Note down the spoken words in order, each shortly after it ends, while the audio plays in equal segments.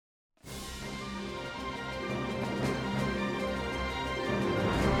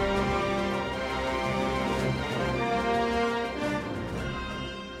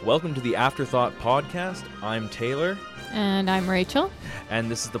Welcome to the Afterthought Podcast. I'm Taylor. And I'm Rachel. And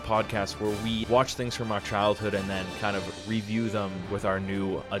this is the podcast where we watch things from our childhood and then kind of review them with our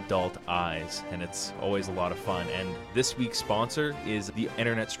new adult eyes. And it's always a lot of fun. And this week's sponsor is the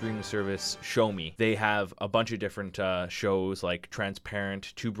internet streaming service Shomi. They have a bunch of different shows like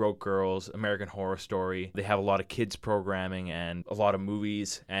Transparent, Two Broke Girls, American Horror Story. They have a lot of kids programming and a lot of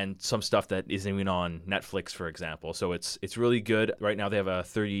movies and some stuff that isn't even on Netflix, for example. So it's really good. Right now they have a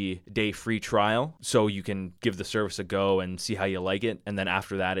 30-day free trial, so you can give the service a go and see how you like it. And then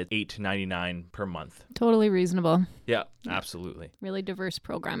after that, it's $8.99 per month. Totally reasonable. Yeah, absolutely. Really diverse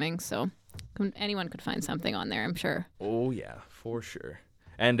programming, so anyone could find something on there, I'm sure. Oh yeah, for sure.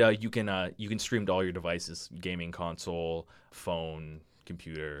 And you can stream to all your devices: gaming console, phone,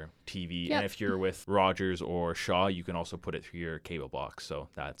 computer, TV. Yep. And if you're with Rogers or Shaw, you can also put it through your cable box. So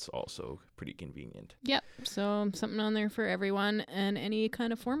that's also pretty convenient. Yep. So something on there for everyone and any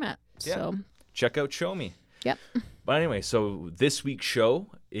kind of format. Yeah. So check out Shomi. Yep. But anyway, so this week's show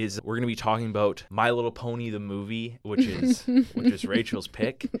is we're going to be talking about My Little Pony the movie, which is Rachel's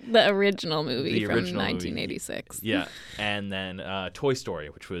pick. The original movie The from original 1986. Yeah. And then Toy Story,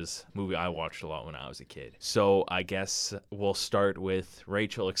 which was a movie I watched a lot when I was a kid. So I guess we'll start with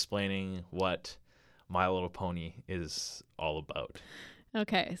Rachel explaining what My Little Pony is all about.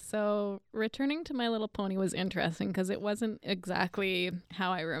 Okay, so returning to My Little Pony was interesting because it wasn't exactly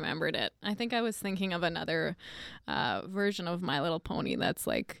how I remembered it. I think I was thinking of another version of My Little Pony that's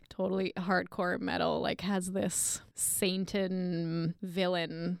like totally hardcore metal, like has this Satan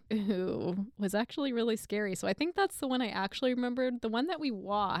villain who was actually really scary. So I think that's the one I actually remembered. The one that we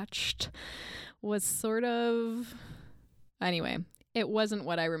watched was sort of... Anyway, it wasn't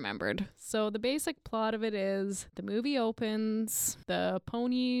what I remembered. So the basic plot of it is the movie opens, the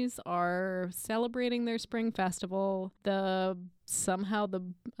ponies are celebrating their spring festival. Somehow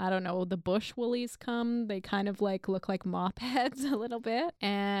the bush woolies come. They kind of like look like mop heads a little bit.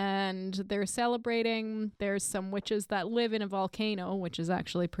 And they're celebrating. There's some witches that live in a volcano, which is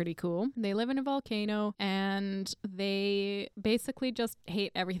actually pretty cool. They live in a volcano and they basically just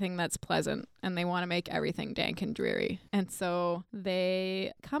hate everything that's pleasant and they want to make everything dank and dreary. And so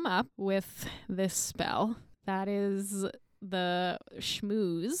they come up with this spell that is the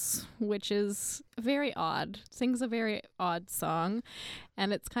schmooze, which is very odd, sings a very odd song,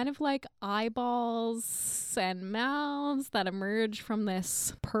 and it's kind of like eyeballs and mouths that emerge from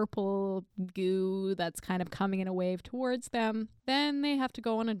this purple goo that's kind of coming in a wave towards them. Then they have to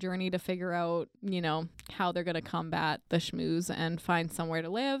go on a journey to figure out, how they're going to combat the schmooze and find somewhere to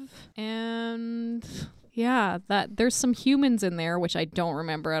live. And yeah, that there's some humans in there, which I don't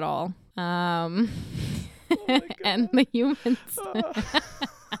remember at all. And the humans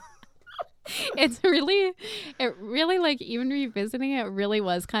it really like, even revisiting it really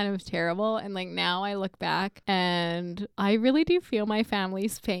was kind of terrible. And like now I look back and I really do feel my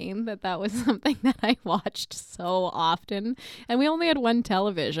family's pain that was something that I watched so often. And we only had one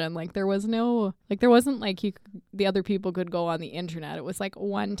television. Like there wasn't like the other people could go on the internet. It was like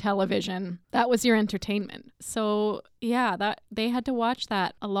one television. That was your entertainment. So yeah, that they had to watch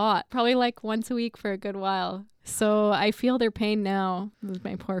that a lot, probably like once a week for a good while. So I feel their pain now with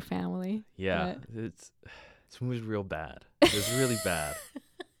my poor family. Yeah, this movie was real bad. It was really bad.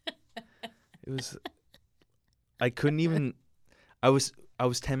 I couldn't even, I was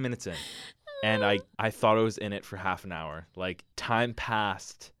 10 minutes in and I thought I was in it for half an hour. Like time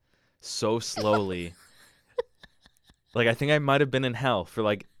passed so slowly. Like I think I might have been in hell for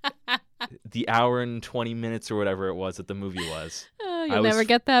like the hour and 20 minutes or whatever it was that the movie was. You'll never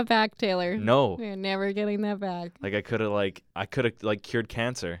get that back, Taylor. No. You're never getting that back. Like I could have cured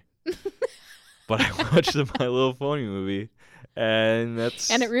cancer. But I watched the My Little Pony movie and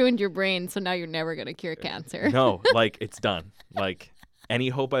it ruined your brain, so now you're never going to cure cancer. No, like it's done. Like any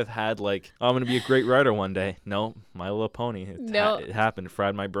hope I've had, like I'm going to be a great writer one day. No, My Little Pony. It happened, it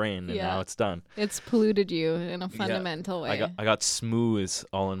fried my brain, and now it's done. It's polluted you in a fundamental way. I got smooth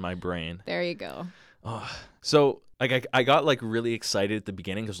all in my brain. There you go. Oh, so like I got like really excited at the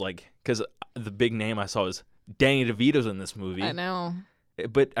beginning because the big name I saw was Danny DeVito's in this movie. I know.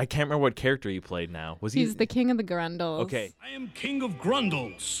 But I can't remember what character he played now. He's the king of the Grundles. Okay. I am king of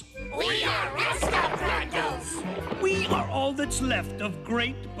Grundles. We are rest of Grundles. We are all that's left of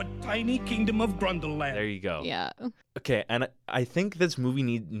great but tiny kingdom of Grundleland. There you go. Yeah. Okay, and I think this movie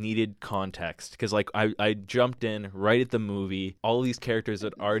needed context because like I jumped in right at the movie. All these characters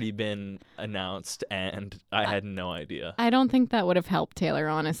had already been announced and I had no idea. I don't think that would have helped Taylor,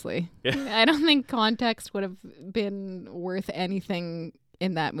 honestly. I don't think context would have been worth anything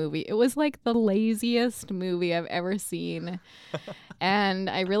in that movie. It was like the laziest movie I've ever seen. And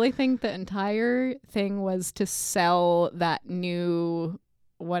I really think the entire thing was to sell that new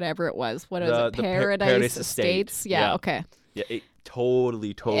whatever it was. What is it? Paradise Estates. Yeah, okay. Yeah, it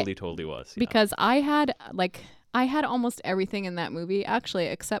totally was. Yeah. Because I had almost everything in that movie, actually,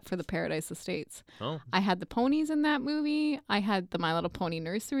 except for the Paradise Estates. Oh. I had the ponies in that movie. I had the My Little Pony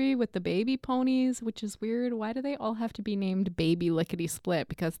nursery with the baby ponies, which is weird. Why do they all have to be named Baby Lickety Split?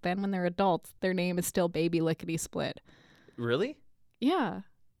 Because then when they're adults, their name is still Baby Lickety Split. Really? Yeah.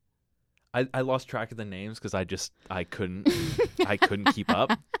 I lost track of the names because I couldn't keep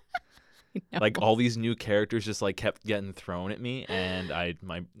up. Like all these new characters just like kept getting thrown at me, and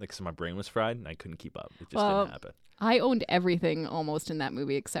my brain was fried and I couldn't keep up. It just didn't happen. I owned everything almost in that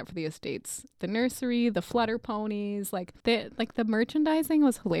movie except for the estates. The nursery, the flutter ponies, the merchandising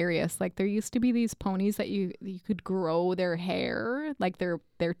was hilarious. Like there used to be these ponies that you could grow their hair, like their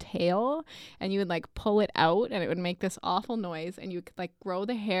tail, and you would like pull it out and it would make this awful noise, and you could like grow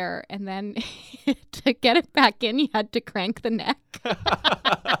the hair, and then to get it back in you had to crank the neck.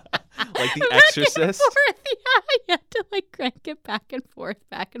 Like The Exorcist. Yeah, you had to like crank it back and forth,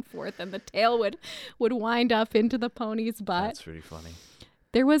 and the tail would wind up into the pony's butt. That's pretty funny.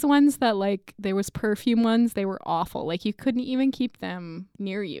 There was ones that there was perfume ones. They were awful. Like you couldn't even keep them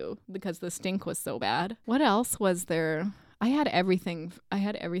near you because the stink was so bad. What else was there? I had everything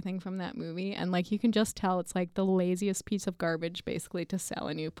from that movie, and like you can just tell it's like the laziest piece of garbage basically to sell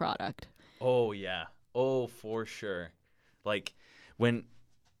a new product. Oh yeah. Oh, for sure. Like when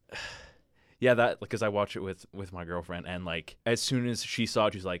yeah, that because I watched it with my girlfriend, and like as soon as she saw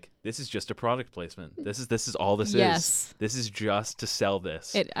it, she's like, "This is just a product placement. This is all this is. This is just to sell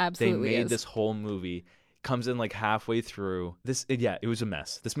this." It absolutely They made is. this whole movie. Comes in like halfway through. It was a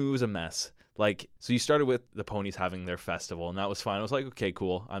mess. This movie was a mess. Like, so you started with the ponies having their festival, and that was fine. I was like, okay,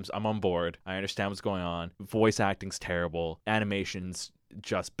 cool. I'm on board. I understand what's going on. Voice acting's terrible. Animation's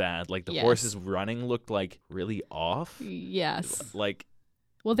just bad. Like the horses running looked like really off. Yes. Like.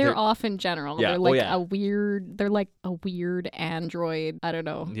 Well, they're off in general. Yeah. They're like a weird android. I don't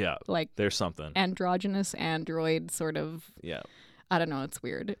know. Yeah. Like there's something. Androgynous android sort of. Yeah. I don't know. It's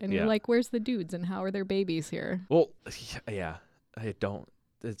weird. And you're like, where's the dudes and how are their babies here? Well, yeah.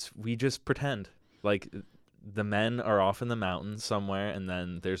 We just pretend. Like the men are off in the mountains somewhere, and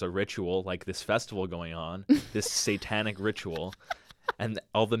then there's a ritual, like this festival going on, this satanic ritual, and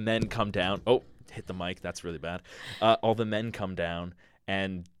all the men come down. Oh, hit the mic. That's really bad. All the men come down.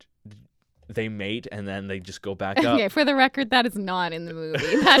 And they mate, and then they just go back up. Okay, for the record, that is not in the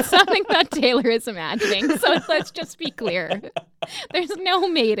movie. That's something that Taylor is imagining. So let's just be clear. There's no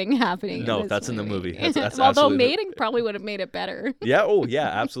mating happening. No, in that's movie. in the movie. That's Although absolutely... mating probably would have made it better. Yeah. Oh, yeah.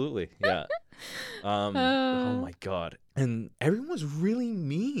 Absolutely. Yeah. Oh my God. And everyone was really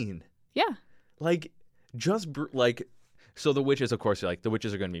mean. Yeah. Like, just like. So the witches, of course, the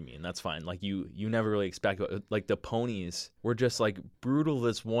witches are going to be mean. That's fine. Like you never really expect. Like the ponies were just like brutal.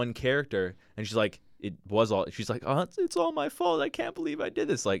 This one character, and she's like, it was all. She's like, oh, it's all my fault. I can't believe I did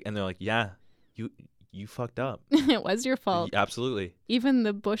this. Like, and they're like, yeah, you fucked up. It was your fault. Absolutely. Even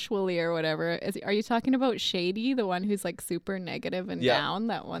the bushwoolly or whatever. Are you talking about Shady, the one who's like super negative and down?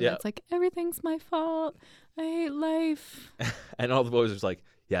 That one that's like, everything's my fault. I hate life. And all the boys was like,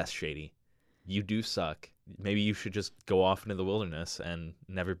 yes, Shady, you do suck. Maybe you should just go off into the wilderness and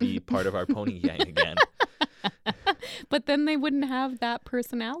never be part of our pony gang again. But then they wouldn't have that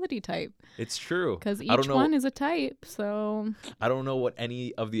personality type. It's true. Because each one is a type, so... I don't know what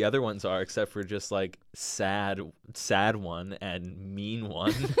any of the other ones are except for just like sad one and mean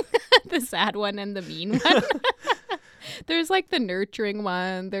one. The sad one and the mean one. There's like the nurturing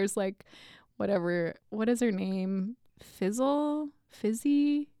one. There's like whatever. What is her name?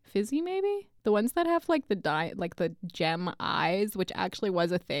 Fizzy maybe? The ones that have like the gem eyes, which actually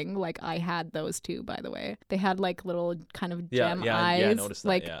was a thing. Like I had those too, by the way. They had like little kind of gem eyes. Yeah, I noticed that,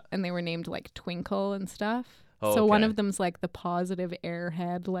 like, and they were named like Twinkle and stuff. Oh, so one of them's like the positive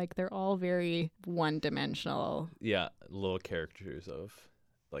airhead. Like they're all very one-dimensional. Yeah, little characters of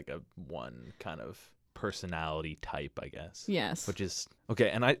like a one kind of personality type, I guess. Yes. Which is okay.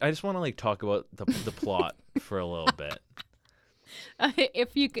 And I just want to like talk about the plot for a little bit.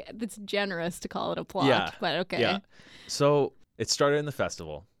 It's generous to call it a plot, but okay. Yeah. So it started in the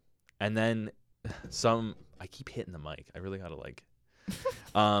festival, and then I keep hitting the mic. I really gotta like.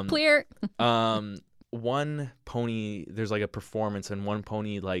 Clear. One pony, there's like a performance, and one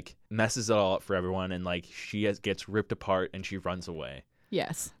pony like messes it all up for everyone, and like she gets ripped apart, and she runs away.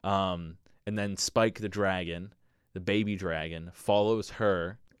 Yes. And then Spike the dragon, the baby dragon, follows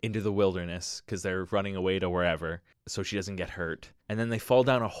her into the wilderness because they're running away to wherever, so she doesn't get hurt. And then they fall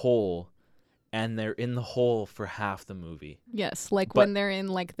down a hole, and they're in the hole for half the movie. Yes, like But- when they're in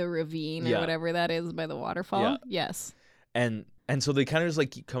like the ravine Yeah. or whatever that is by the waterfall. Yeah. Yes. And so they kind of just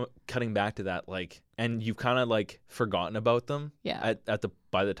like keep cutting back to that, like, and you've kind of like forgotten about them. Yeah.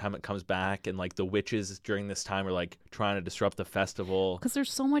 By the time it comes back, and like the witches during this time are like trying to disrupt the festival. Because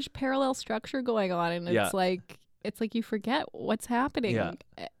there's so much parallel structure going on, and Yeah. it's like you forget what's happening. Yeah.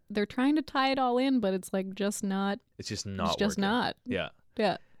 They're trying to tie it all in, but it's like just not. It's just not. It's just working. not. Yeah.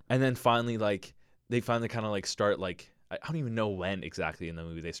 Yeah. And then finally, like, they finally kind of like start like, I don't even know when exactly in the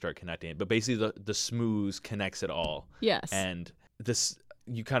movie they start connecting it, but basically the smooze connects it all. Yes. And this,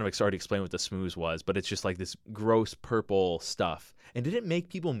 you kind of already explained what the smooze was, but it's just like this gross purple stuff. And did it make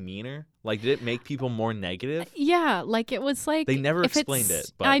people meaner? Like, did it make people more negative? Yeah, like it was like They never if explained it's-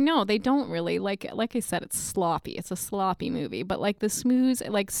 it, but- I know they don't really like I said, it's sloppy. It's a sloppy movie, but like the smooze,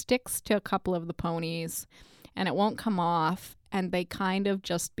 it like sticks to a couple of the ponies, and it won't come off, and they kind of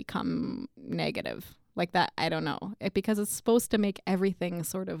just become negative. Like that, I don't know. Because it's supposed to make everything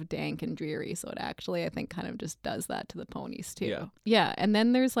sort of dank and dreary. So it actually, I think, kind of just does that to the ponies too. Yeah. Yeah. And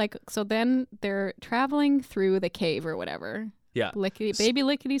then there's like, so then they're traveling through the cave or whatever. Yeah. Baby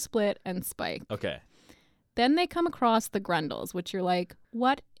Lickety Split and Spike. Okay. Then they come across the Grundles, which you're like,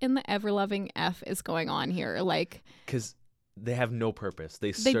 what in the ever-loving F is going on here? Like, Because they have no purpose.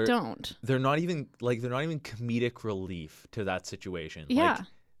 they don't. They're not even comedic relief to that situation. Yeah.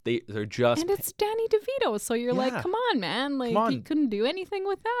 Like, they're just And it's Danny DeVito, so you're like, Yeah. come on, man. Like, Come on. you couldn't do anything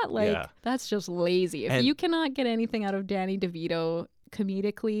with that. Like, Yeah. that's just lazy. If And- you cannot get anything out of Danny DeVito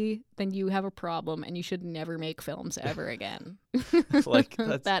comedically, then you have a problem, and you should never make films ever again. Like,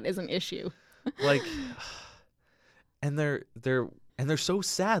 that's- that is an issue. like, and they're so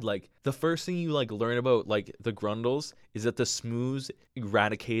sad. Like, the first thing you like learn about like the Grundles is that the Smooths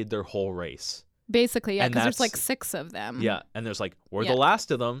eradicated their whole race. Basically, yeah, And because there's like that's- 6 of them. Yeah, and there's like, we're Yeah. the last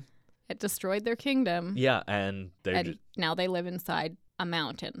of them. It destroyed their kingdom, Yeah, and they're and just, now they live inside a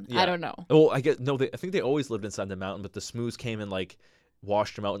mountain. Yeah. I don't know. oh, I guess no. I think they always lived inside the mountain, but the Smooths came and like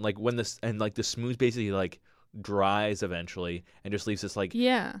washed them out, and like the Smooths basically like dries eventually and just leaves this like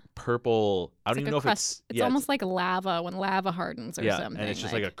Yeah. purple. I don't It's even like know a if crust. It's yeah, almost like lava when lava hardens or yeah, something. and it's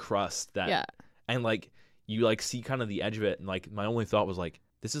just like a crust that yeah. and like you like see kind of the edge of it, and like my only thought was like,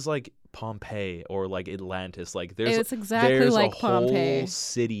 this is like Pompeii or like Atlantis. Like It's exactly there's like a whole Pompeii.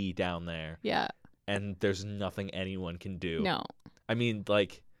 city down there, Yeah. and there's nothing anyone can do. No. I mean,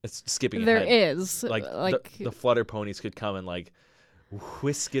 like, it's skipping There ahead. is. Like, Like the flutter ponies could come and like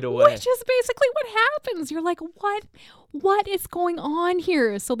whisk it away. which is basically what happens. You're like, what is going on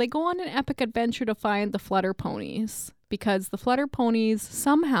here? So they go on an epic adventure to find the flutter ponies, because the flutter ponies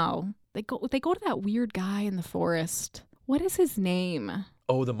somehow they go to that weird guy in the forest. What is his name?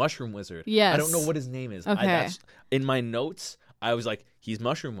 Oh, the Mushroom Wizard. Yes. I don't know what his name is. Okay. In my notes, I was like, he's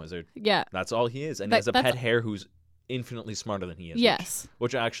Mushroom Wizard. Yeah. That's all he is. And That- he has a that's- pet hare who's infinitely smarter than he is. Yes.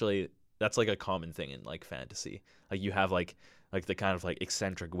 Which actually, that's like a common thing in like fantasy. Like you have like the kind of like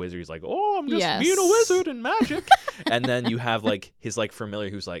eccentric wizard who's like, oh, I'm just Yes. being a wizard in magic. And then you have like his like familiar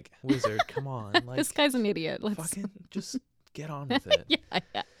who's like, wizard, come on. Like, This guy's an idiot. Let's fucking just get on with it. yeah.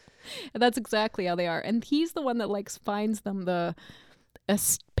 And that's exactly how they are. And he's the one that like finds them the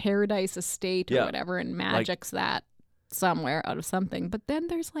paradise estate or Yeah. whatever and magics that somewhere out of something. But then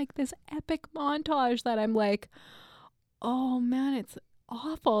there's like this epic montage that I'm like, oh man, it's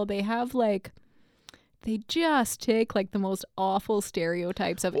awful. They have like, they just take like the most awful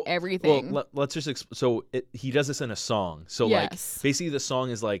stereotypes of everything. Well, let's just he does this in a song. So Yes. like basically the song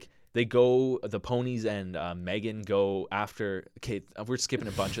is like the ponies and Megan go after. Okay, we're skipping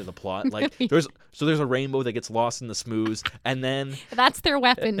a bunch of the plot. Like there's a rainbow that gets lost in the Smooths, and then That's their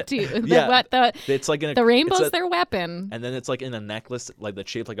weapon too. Yeah. the it's like in a, the rainbow's it's a- their weapon. and then it's like in a necklace like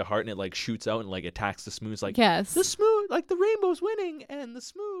that's shaped like a heart, and it like shoots out and like attacks the Smooths. Like Yes. the Smooth, like the rainbow's winning, and the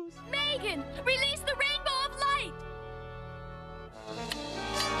Smooths. Megan, release the rainbow of light!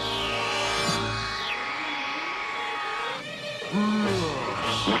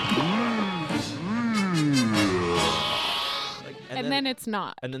 Like, And then it's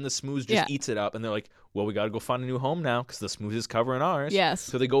not. And then the Smooths just Yeah. eats it up, and they're like, well, we got to go find a new home now because the Smooths is covering ours. Yes.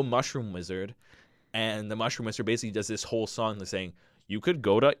 So they go Mushroom Wizard, and the Mushroom Wizard basically does this whole song that's saying, you could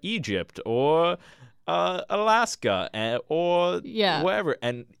go to Egypt or Alaska or Yeah. wherever.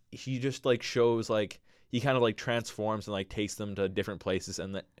 And he just like shows like, he kind of like transforms and like takes them to different places.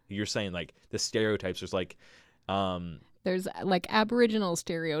 And you're saying like the stereotypes, there's like, There's like Aboriginal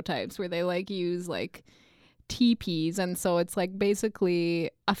stereotypes where they like use like teepees, and so it's like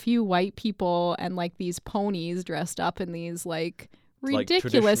basically a few white people and like these ponies dressed up in these like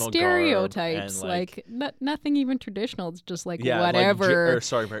ridiculous traditional stereotypes, garb and, like nothing even traditional. It's just like yeah, whatever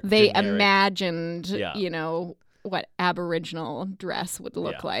they generic. imagined, Yeah. you know, what Aboriginal dress would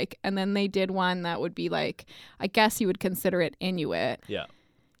look Yeah. like. And then they did one that would be like, I guess you would consider it Inuit. Yeah.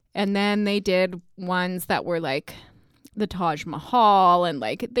 And then they did ones that were like the Taj Mahal, and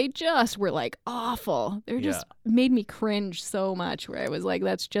like they just were like awful. They're just made me cringe so much, where I was like,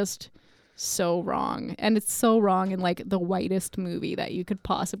 that's just so wrong. And it's so wrong in like the whitest movie that you could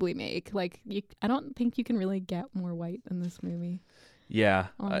possibly make. Like I don't think you can really get more white than this movie. Yeah.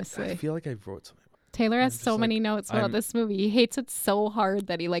 Honestly. I feel like I wrote something. Taylor has just so like, many notes about this movie. He hates it so hard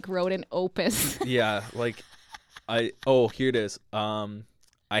that he like wrote an opus. Yeah, like here it is.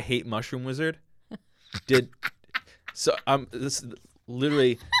 I hate Mushroom Wizard. This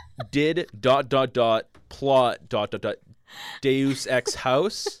literally did ... plot ... Deus Ex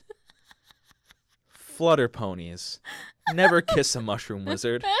House. Flutter ponies. Never kiss a mushroom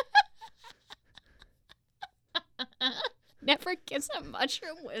wizard. Never kiss a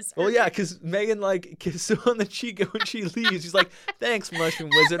mushroom wizard. Well, yeah, because Megan like kisses him on the cheek when she leaves. She's like, "Thanks,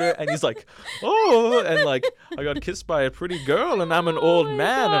 mushroom wizard," and he's like, "Oh," and like, I got kissed by a pretty girl, and I'm an old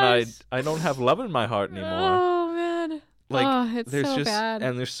man, and I don't have love in my heart anymore. Oh man, Like, it's there's so just bad.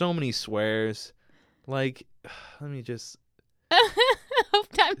 and there's so many swears. Like, let me just.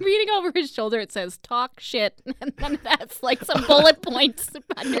 I'm reading over his shoulder. It says "talk shit," and then that's like some bullet points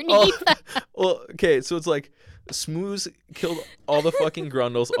underneath. Well, okay, so it's like Smooze killed all the fucking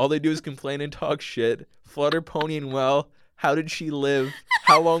Grundles. All they do is complain and talk shit. Flutter ponying well. How did she live?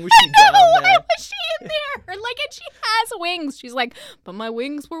 How long was she down Why there? was she in there? Like, and she has wings. She's like, but my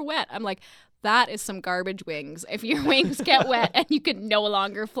wings were wet. I'm like, that is some garbage wings. If your wings get wet and you can no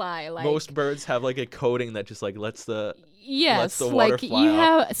longer fly, like Most birds have like a coating that just like lets the yes, the water like fly you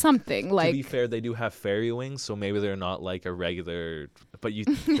off. have something To like. be fair, they do have fairy wings, so maybe they're not like a regular. But you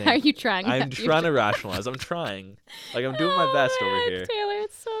think Are you trying? I'm trying to rationalize. I'm trying. Like I'm doing my best over here. Taylor,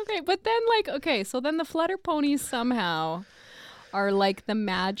 it's so great. But then, like, okay, so then the Flutter ponies somehow are like the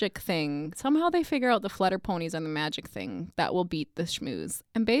magic thing. Somehow they figure out the Flutter ponies are the magic thing that will beat the schmooze.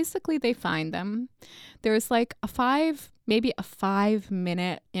 And basically they find them. There's like maybe a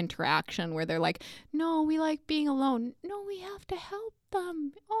 5-minute interaction where they're like, no, we like being alone. No, we have to help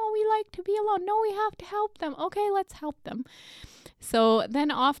them. Oh, we like to be alone. No, we have to help them. Okay, let's help them. So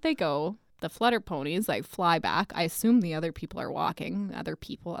then off they go. The Flutter ponies like fly back. I assume the other people are walking. Other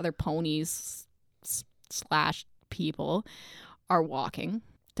ponies / people are walking.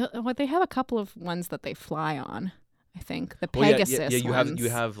 They have a couple of ones that they fly on, I think. The Pegasus you ones. you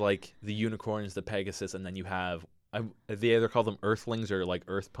have like the unicorns, the Pegasus, and then you have they either call them Earthlings or like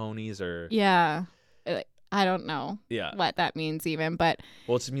Earth ponies or Yeah. I don't know yeah. what that means even, but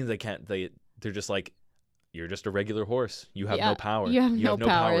Well, it just means they're just like, you're just a regular horse. You have no power. You have no power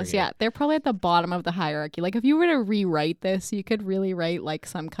powers. here. Yeah, they're probably at the bottom of the hierarchy. Like if you were to rewrite this, you could really write like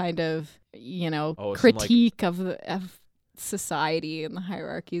some kind of, critique of society and the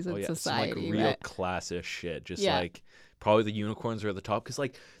hierarchies of society. Some like real classist shit. Just like probably the unicorns are at the top because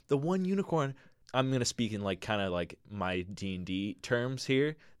like the one unicorn. I'm gonna speak in like kind of like my D&D terms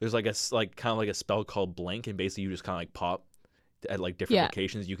here. There's like kind of like a spell called Blink, and basically you just kind of like pop at like different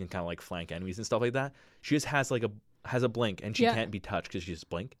locations. You can kind of like flank enemies and stuff like that. She just has a blink, and she can't be touched because she just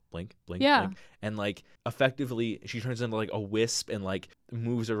blink, blink, blink, blink, and like effectively she turns into like a wisp and like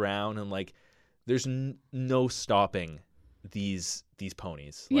moves around, and like there's no stopping these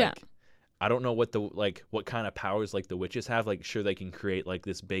ponies. Like, I don't know what what kind of powers like the witches have. Like sure they can create like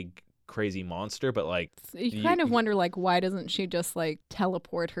this big crazy monster, but like you kind of wonder like why doesn't she just like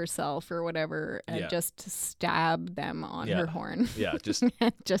teleport herself or whatever and just stab them on her horn? Yeah,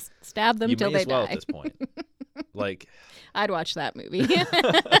 just stab them till they die. At this point. Like I'd watch that movie.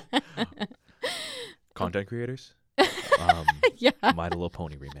 Content creators, My Little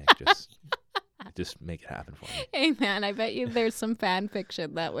Pony remake, just make it happen for me. Hey man, I bet you there's some fan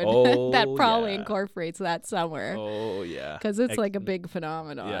fiction that would that probably incorporates that somewhere. Oh yeah, because it's like a big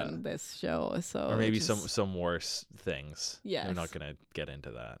phenomenon. This show, so or maybe some worse things. Yes, we're not gonna get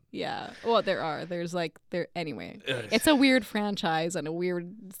into that. Yeah, well there's anyway. It's a weird franchise and a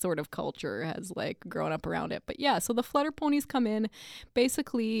weird sort of culture has like grown up around it. But yeah, so the Flutter ponies come in,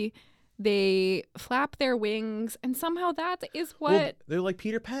 basically. They flap their wings, and somehow that is what... Well, they're like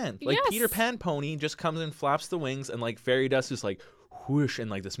Peter Pan. Like, Peter Pan pony just comes and flaps the wings, and, like, fairy dust is like, whoosh,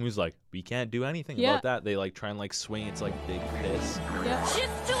 and, like, the Smooth's like, we can't do anything about that. They, like, try and, like, swing. It's, like, big piss. Yeah.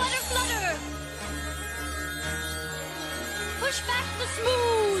 Shift to utter flutter! Push back the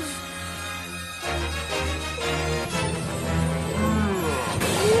Smooth!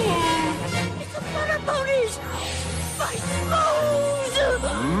 It's the Flutter ponies! My Smooth!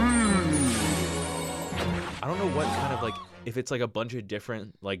 what kind of like if it's like a bunch of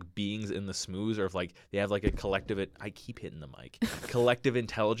different like beings in the Smoos, or if like they have like a collective. I keep hitting the mic. Collective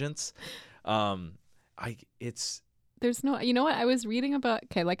intelligence. There's no, you know what I was reading about?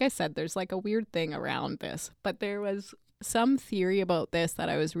 Okay, like I said, there's like a weird thing around this, but there was some theory about this that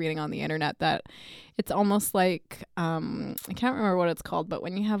I was reading on the internet that it's almost like I can't remember what it's called, but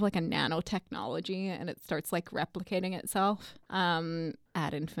when you have like a nanotechnology and it starts like replicating itself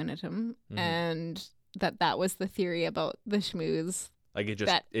ad infinitum, and that was the theory about the Schmooze. Like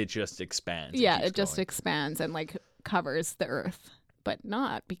it just expands. Yeah, it just expands and like covers the earth, but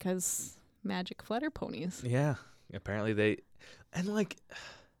not because magic flutter ponies. Yeah, apparently they, and like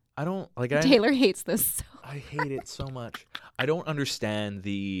I don't like. Taylor hates this. So I hate it so much. I don't understand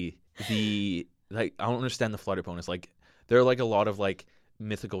the like. I don't understand the flutter ponies. Like there are like a lot of like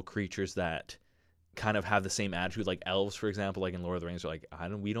mythical creatures that kind of have the same attitude. Like elves, for example, like in Lord of the Rings, are like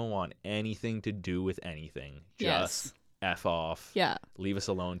we don't want anything to do with anything. Just F off. Yeah. Leave us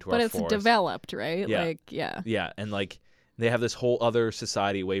alone to but our it's forest. Developed, right? Yeah. Like Yeah, and like they have this whole other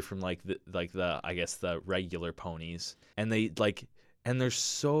society away from like the I guess the regular ponies, and they like. And they're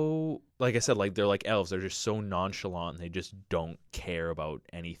so, like I said, like they're like elves. They're just so nonchalant. And they just don't care about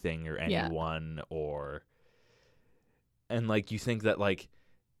anything or anyone, and like you think that like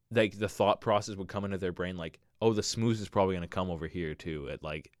the thought process would come into their brain, like, oh, the Smooze is probably gonna come over here too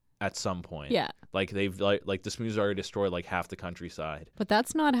at some point. Yeah. Like they've like the Smooze already destroyed like half the countryside. But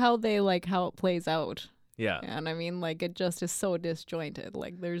that's not how it plays out. Yeah. And I mean, like it just is so disjointed.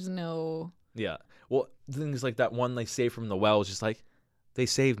 Like there's no. Yeah. Well, things like that one they saved from the well is just like. They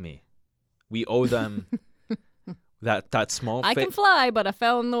saved me. We owe them that small. I can fly, but I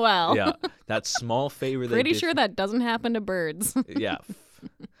fell in the well. Yeah, that small favor. Pretty sure that doesn't happen to birds. Yeah.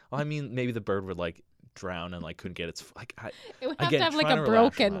 Well, I mean, maybe the bird would like drown and like couldn't get its like. It would have to have like a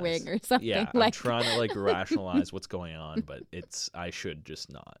broken wing or something. Yeah, like... I'm trying to like rationalize what's going on, but I should just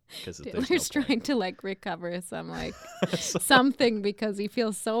not because Taylor's trying to like recover some like something because he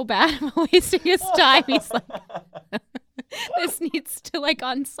feels so bad about wasting his time. He's like. This needs to, like,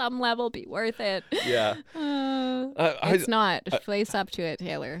 on some level be worth it. Yeah. It's not. Face up to it,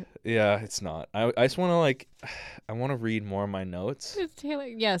 Taylor. Yeah, it's not. I just want to, like, I want to read more of my notes. Taylor,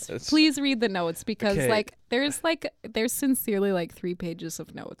 yes. Please read the notes because, there's sincerely, like, 3 pages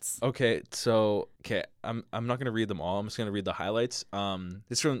of notes. Okay, so, I'm not going to read them all. I'm just going to read the highlights.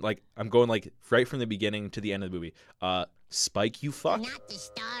 This from, like, I'm going, like, right from the beginning to the end of the movie. Spike, you fuck. Not the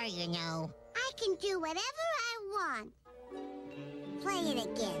star, you know. I can do whatever I want. Play it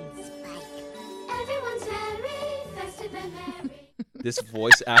again, Spike. Everyone's merry, festive and merry. This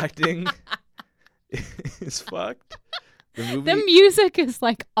voice acting is fucked. The music is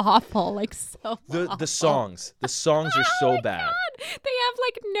like awful, like so awful. The songs are so bad. God. They have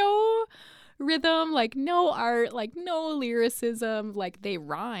like no rhythm, like no art, like no lyricism, like they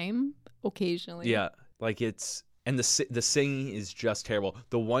rhyme occasionally. Yeah, like it's. And the singing is just terrible.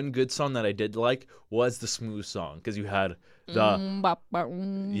 The one good song that I did like was the Smooze song because you had the I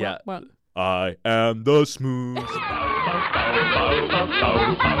am the Smooze. Something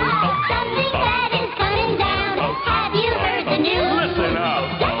bad is coming down. Have you heard the news? Listen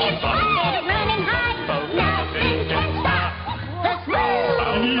up. It's hot, running hot. Nothing can stop the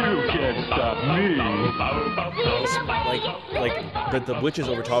Smooze. You can't stop me. But the witches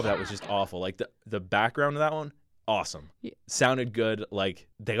over top of that was just awful. Like the background of that one. Awesome. Yeah. Sounded good. Like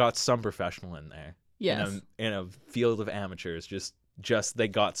they got some professional in there. Yes. In a field of amateurs. Just they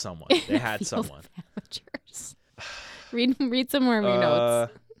got someone. They had someone. Amateurs. Read some more of your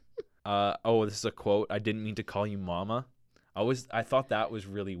notes. This is a quote. I didn't mean to call you mama. I thought that was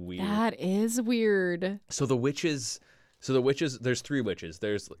really weird. That is weird. So the witches, there's 3 witches.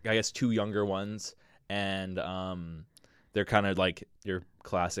 There's I guess 2 younger ones, and they're kind of like your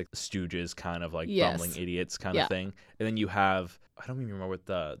classic stooges, kind of like bumbling idiots kind of thing. And then you have, I don't even remember what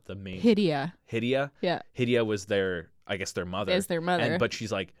the main Hydia. Yeah. Hydia was their mother. Is their mother. But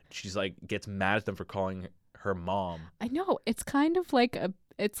she's like gets mad at them for calling her mom. I know. It's kind of like you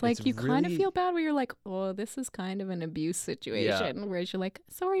kind of really... feel bad where you're like, oh, this is kind of an abuse situation where you're like,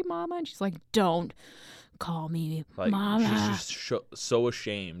 sorry, mama. And she's like, don't call me mama. She's just so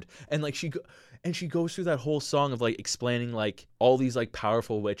ashamed. And like she goes through that whole song of like explaining like all these like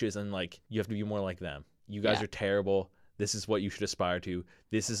powerful witches and like you have to be more like them. You guys are terrible. This is what you should aspire to.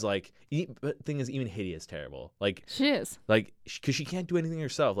 This is like, but thing is, even Hydia is terrible. Like she is. Like because she can't do anything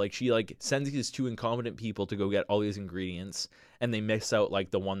herself. Like she like sends these 2 incompetent people to go get all these ingredients, and they miss out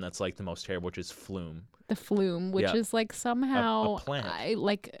like the one that's like the most terrible, which is Flume. The Flume, which is like somehow a plant.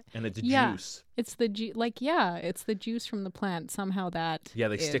 And it's juice. It's the it's the juice from the plant. Somehow that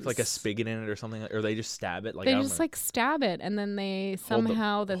they stick like a spigot in it or something, or they just stab it. Like they I don't just know. like stab it, and then they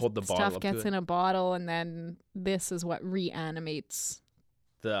somehow the bottle stuff up to gets it. in a bottle, and then this is what reanimates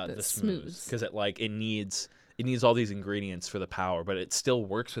the smooths, smooths. because it needs all these ingredients for the power, but it still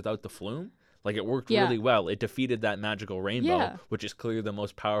works without the Flume. Like it worked really well. It defeated that magical rainbow, which is clearly the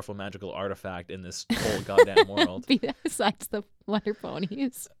most powerful magical artifact in this whole goddamn world. Besides the Wonder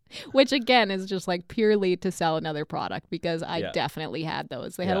Ponies, which again is just like purely to sell another product, because I definitely had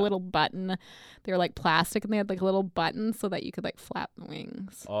those. They had a little button. They were like plastic, and they had like a little button so that you could like flap the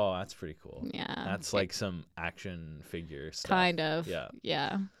wings. Oh, that's pretty cool. Yeah. That's like some action figure stuff. Kind of. Yeah.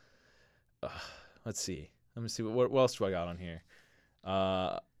 Yeah. Let's see. Let me see. What else do I got on here?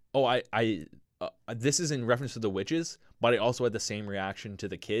 This is in reference to the witches, but I also had the same reaction to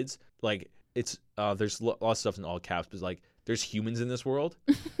the kids. Like it's there's lots of stuff in all caps, but like there's humans in this world.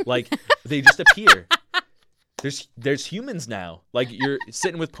 Like they just appear. There's humans now. Like you're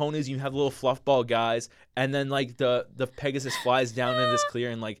sitting with ponies, you have little fluff ball guys, and then like the Pegasus flies down into this clear,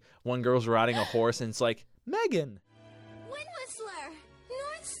 and like one girl's riding a horse, and it's like Megan. Wind Whistler,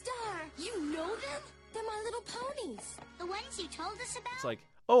 North Star. You know them? They're my little ponies. The ones you told us about? It's like,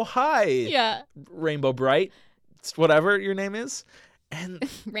 oh hi, Yeah. Rainbow Bright, whatever your name is, and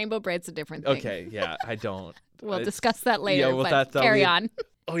Rainbow Bright's a different thing. okay, yeah, I don't. We'll It's- discuss that later. Yeah, well, but that'll carry be- on.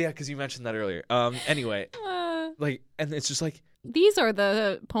 Oh yeah, because you mentioned that earlier. Anyway, like, and it's just like, These are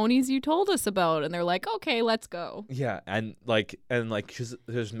the ponies you told us about, and they're like, okay, let's go. yeah, and 'cause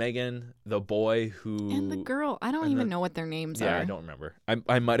there's Megan, the boy who, And the girl, I don't and even the- know what their names yeah, are. I don't remember.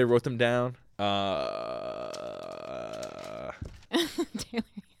 I might have wrote them down. Taylor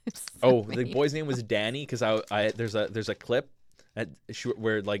is Oh, so the mean. boy's name was Danny, because there's a clip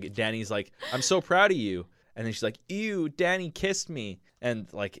where like Danny's like, I'm so proud of you, and then she's like, ew, Danny kissed me, and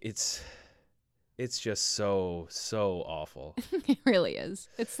like it's just so awful. It really is.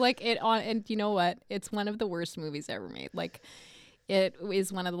 It's like and you know what? It's one of the worst movies ever made. Like, it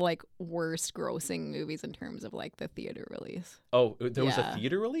is one of the like worst grossing movies in terms of like the theater release. Oh, there was a Yeah.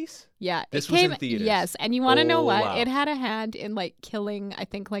 theater release? Yeah, This it was came, in theaters? Yes, and you want to know Oh, what? wow. It had a hand in like killing, I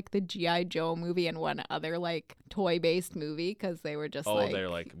think, like the G.I. Joe movie and one other like toy-based movie, because they were just They're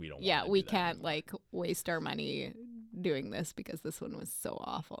like, we don't. yeah, wanna we do that can't anymore. like waste our money doing this because this one was so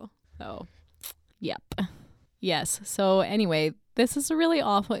awful. So, yep. Yes. So anyway, this is a really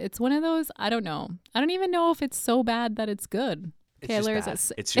awful. It's one of those, I don't know. I don't even know if it's so bad that it's good. It's Taylor, just is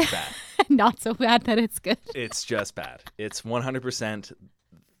bad. it It's just bad. not so bad that it's good? It's just bad. It's 100%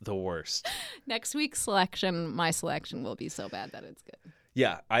 the worst. Next week's selection, my selection will be so bad that it's good.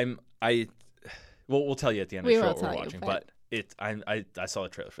 Yeah, we'll tell you at the end of We the show will what we're tell you, watching, but- I saw the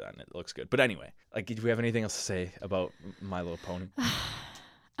trailer for that and it looks good. But anyway, like, do we have anything else to say about My Little Pony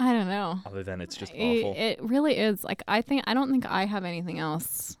I don't know. other than it's just awful? It really is. Like, I don't think I have anything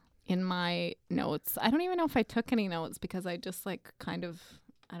else in my notes. I don't even know if I took any notes, because I just like kind of,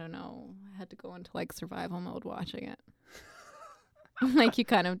 I don't know, had to go into like survival mode watching it. Like, you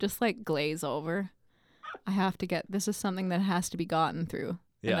kind of just like glaze over. I have to this is something that has to be gotten through.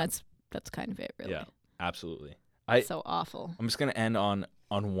 Yeah. And that's kind of it, really. Yeah, absolutely. So awful. I'm just gonna end on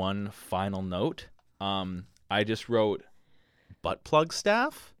one final note. I just wrote butt plug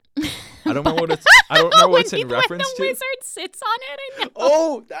staff. I don't know what it's. I don't know what it's in reference when the to. wizard sits on it, I know.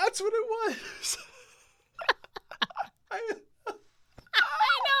 Oh, that's what it was. I know.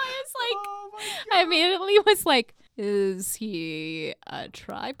 It's like, Oh my I immediately was like, is he a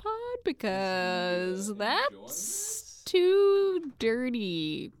tripod? Because that's too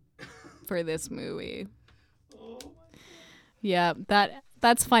dirty for this movie. Yeah,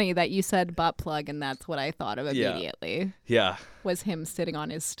 that's funny that you said butt plug, and that's what I thought of Yeah. immediately. Yeah. Was him sitting on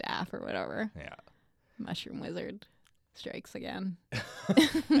his staff or whatever. Yeah. Mushroom Wizard strikes again. I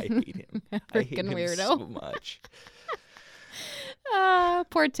hate him. I hate Freaking him weirdo. so much.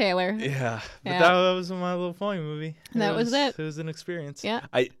 Poor Taylor. Yeah. But Yeah. that was My Little Pony movie. That was it. It was an experience. Yeah.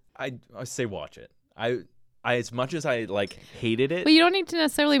 I say watch it. I as much as I like hated it, But you don't need to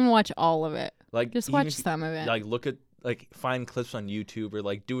necessarily even watch all of it. like Just even watch if you- some of it. Like look at find clips on YouTube or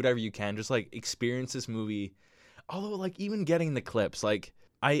like do whatever you can. Just like experience this movie. Although like even getting the clips, like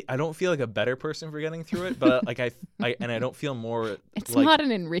I don't feel like a better person for getting through it, but like I don't feel more. It's like, not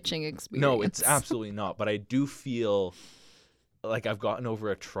an enriching experience. No, it's absolutely not. But I do feel like I've gotten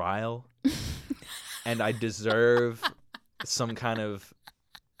over a trial, and I deserve some kind of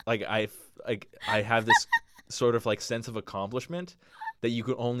I have this sort of like sense of accomplishment that you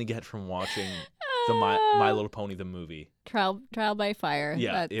could only get from watching the My Little Pony the movie. Trial by fire.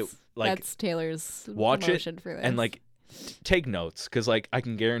 Yeah, that's Taylor's watch promotion it for this. and like take notes, because like I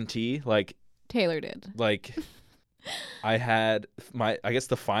can guarantee like Taylor did. like I had one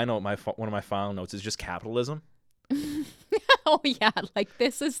of my final notes is just capitalism. Oh yeah, like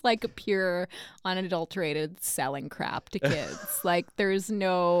this is like pure unadulterated selling crap to kids. Like there's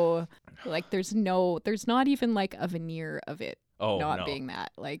not even like a veneer of it being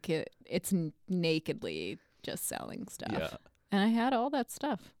that. Like it's nakedly just selling stuff. Yeah. And I had all that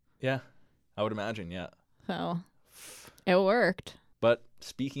stuff. Yeah, I would imagine. Yeah. So it worked. But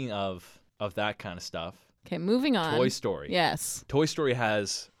speaking of that kind of stuff, okay, moving on. Toy Story. Yes. Toy Story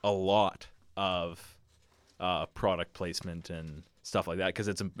has a lot of product placement and stuff like that, because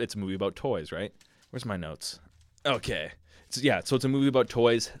it's a movie about toys, right? Where's my notes? Okay. So it's a movie about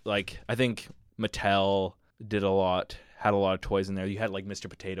toys. Like, I think Mattel had a lot of toys in there. You had like Mr.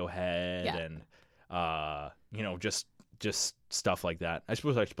 Potato Head and just stuff like that. I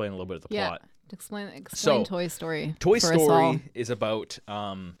suppose I explain a little bit of the plot. Explain So, Toy Story. Toy for us all. Story is about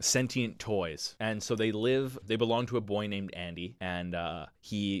sentient toys, and so they belong to a boy named Andy, and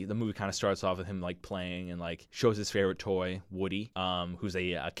the movie kind of starts off with him like playing and like shows his favorite toy, Woody, who's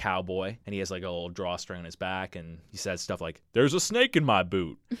a cowboy, and he has like a little drawstring on his back, and he says stuff like "There's a snake in my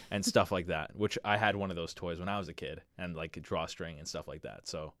boot" and stuff like that. Which I had one of those toys when I was a kid, and like a drawstring and stuff like that.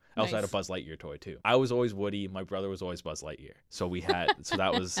 So I also had a Buzz Lightyear toy too. I was always Woody. My brother was always Buzz Lightyear. So we had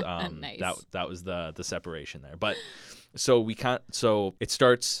that was nice. that was the separation there. But so it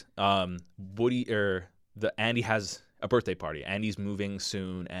starts Andy has a birthday party. Andy's moving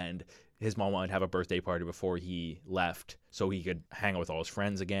soon, and his mom wanted to have a birthday party before he left so he could hang out with all his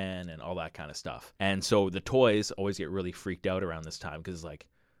friends again and all that kind of stuff. And so the toys always get really freaked out around this time, because like,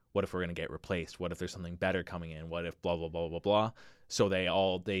 what if we're going to get replaced? What if there's something better coming in? What if blah, blah, blah, blah, blah. So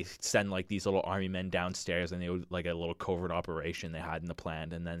they send like these little army men downstairs, and they would like a little covert operation they had in the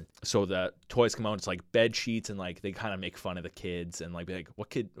plan. And then so the toys come out, it's like bed sheets, and like they kind of make fun of the kids and like be like,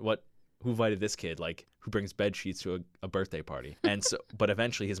 who invited this kid? Like, who brings bed sheets to a birthday party? And so, but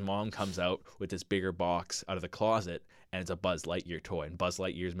eventually his mom comes out with this bigger box out of the closet, and it's a Buzz Lightyear toy. And Buzz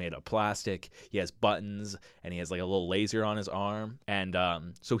Lightyear is made of plastic. He has buttons, and he has like a little laser on his arm. And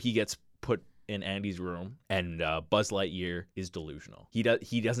so he gets put in Andy's room, and Buzz Lightyear is delusional.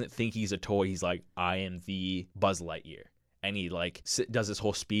 He doesn't think he's a toy. He's like, I am the Buzz Lightyear. And he like does this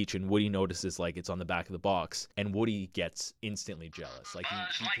whole speech, and Woody notices like it's on the back of the box, and Woody gets instantly jealous. Like,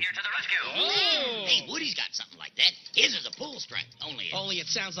 Lightyear to the rescue! Oh. Hey, Woody's got something like that. His is a pull strike. Only it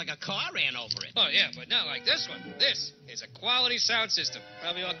sounds like a car ran over it. Oh, yeah, but not like this one. This is a quality sound system.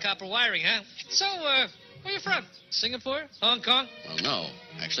 Probably all copper wiring, huh? So, where you from? Singapore? Hong Kong? Well, no.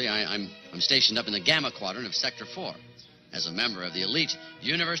 Actually, I'm stationed up in the Gamma Quadrant of Sector 4. As a member of the elite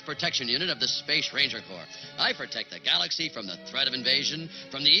Universe Protection Unit of the Space Ranger Corps, I protect the galaxy from the threat of invasion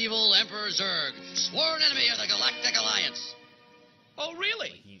from the evil Emperor Zurg, sworn enemy of the Galactic Alliance. Oh,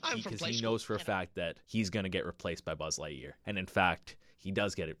 really? Because he knows for a fact that he's going to get replaced by Buzz Lightyear. And in fact, he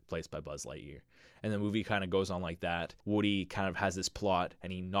does get replaced by Buzz Lightyear. And the movie kind of goes on like that. Woody kind of has this plot,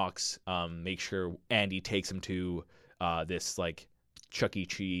 and he makes sure Andy takes him to this like Chuck E.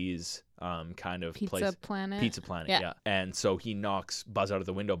 Cheese kind of Pizza place. Planet. Pizza Planet, yeah. And so he knocks Buzz out of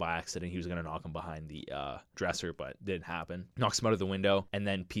the window by accident. He was going to knock him behind the dresser, but didn't happen. Knocks him out of the window, and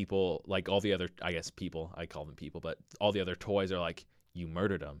then people, like all the other, I guess people, I call them people, but all the other toys are like, you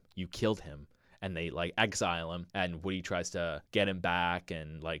murdered him. You killed him. And they like exile him, and Woody tries to get him back,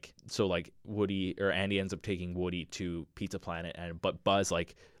 and like so like Andy ends up taking Woody to Pizza Planet, but Buzz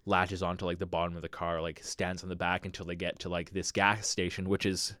like latches onto like the bottom of the car, like stands on the back until they get to like this gas station, which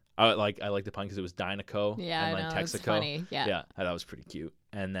is I like the pun because it was Dynaco and then Texaco. It's funny. Yeah, I thought it was pretty cute.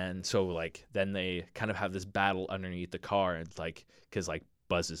 And then so like then they kind of have this battle underneath the car, and it's like because like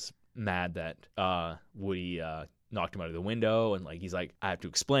Buzz is mad that Woody knocked him out of the window, and like he's like, I have to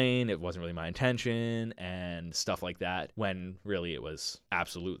explain, it wasn't really my intention and stuff like that, when really it was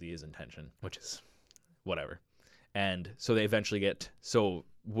absolutely his intention, which is whatever. And so they eventually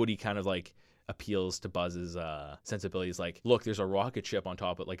Woody kind of like appeals to Buzz's sensibilities, like, look, there's a rocket ship on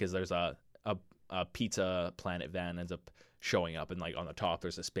top of it, like, cause there's a Pizza Planet van ends up showing up, and like on the top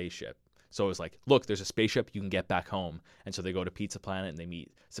there's a spaceship. So it was like, look, there's a spaceship, you can get back home. And so they go to Pizza Planet, and they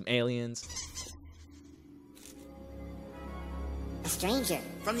meet some aliens. A stranger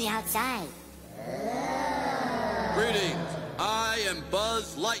from the outside. Greetings. I am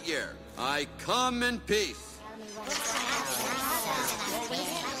Buzz Lightyear. I come in peace.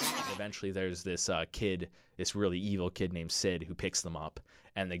 eventually there's this kid, this really evil kid named Sid, who picks them up,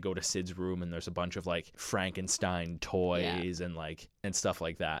 and they go to Sid's room, and there's a bunch of like Frankenstein toys and stuff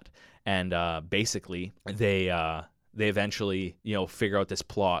like that. And basically they eventually, figure out this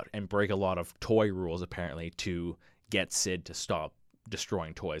plot and break a lot of toy rules apparently to get Sid to stop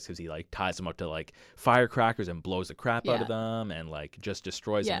destroying toys, because he like ties them up to like firecrackers and blows the crap out of them and like just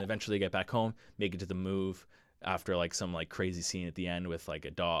destroys them. And eventually they get back home, make it to the move after like some like crazy scene at the end with like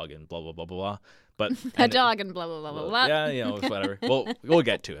a dog and blah blah blah blah blah. But dog and blah blah blah blah blah. Yeah, whatever. We'll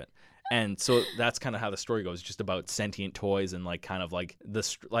get to it. And so that's kind of how the story goes, just about sentient toys and like kind of like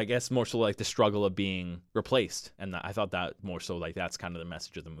I guess more so like the struggle of being replaced. And I thought that more so like that's kind of the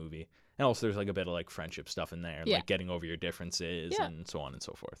message of the movie. And also there's like a bit of like friendship stuff in there, like getting over your differences and so on and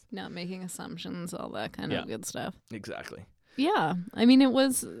so forth. Not making assumptions, all that kind of good stuff. Exactly. Yeah, I mean, it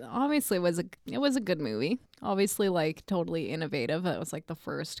was a good movie. Obviously, like totally innovative. It was like the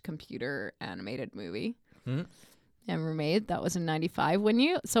first computer animated movie ever made. That was in '95.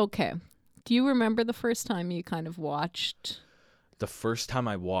 Do you remember the first time you kind of watched? The first time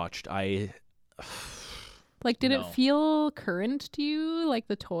I watched, like, did it feel current to you, like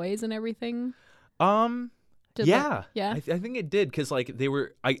the toys and everything? Yeah. I think it did, because like they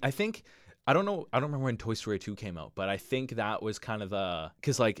were. I think. I don't remember when Toy Story 2 came out, but I think that was kind of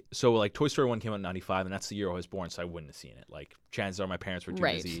because Toy Story 1 came out in 95, and that's the year I was born, so I wouldn't have seen it. Like, chances are my parents were too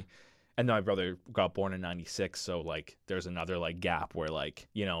busy. And then my brother got born in 96, so like there's another like gap where like,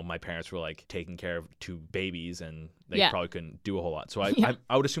 my parents were like taking care of two babies, and they probably couldn't do a whole lot. So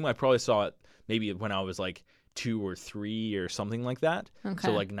I would assume I probably saw it maybe when I was like 2 or 3 or something like that. Okay.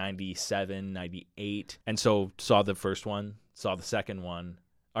 So like 97, 98. And so saw the first one, saw the second one.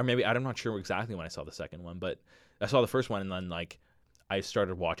 Or maybe, I'm not sure exactly when I saw the second one, but I saw the first one, and then like I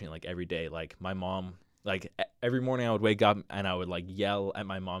started watching it like every day. Like my mom, like every morning I would wake up and I would like yell at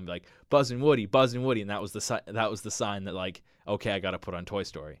my mom, like Buzz and Woody, and that was the sign that like, okay, I got to put on Toy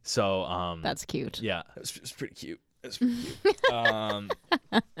Story. So that's cute. Yeah, it's pretty cute. It's pretty cute.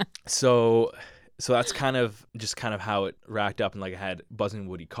 So that's kind of how it racked up, and like I had Buzz and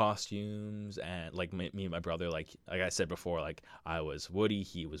Woody costumes, and like me and my brother, like I said before, like I was Woody,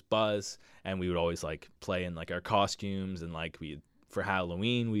 he was Buzz, and we would always like play in like our costumes, and like for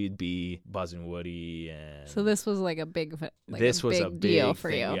Halloween we'd be Buzz and Woody. And so this was like a big deal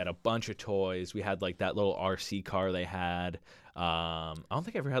for thing. you. We had a bunch of toys. We had like that little RC car they had. I don't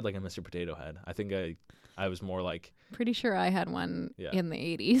think I ever had like a Mr. Potato Head. I think I was more like, pretty sure I had one in the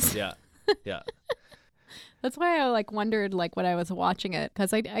 80s. Yeah. That's why I like wondered like when I was watching it,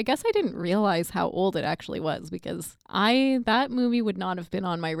 because I guess I didn't realize how old it actually was, because that movie would not have been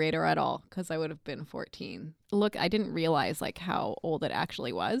on my radar at all, because I would have been 14. Look, I didn't realize like how old it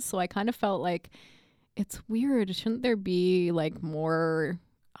actually was, so I kind of felt like it's weird. Shouldn't there be like more,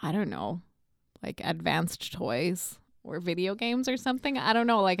 I don't know, like advanced toys or video games or something? I don't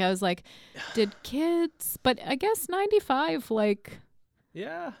know. Like I was like, did kids? But I guess 95 like.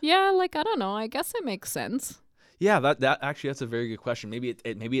 Yeah, like I don't know. I guess it makes sense. Yeah, that actually that's a very good question. Maybe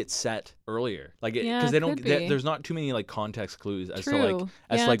it's set earlier, like because there's not too many like context clues as to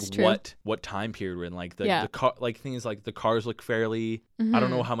what time period we're in. Like the car, like things like the cars look fairly. I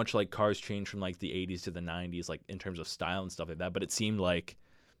don't know how much like cars change from like the 80s to the 90s, like in terms of style and stuff like that. But it seemed like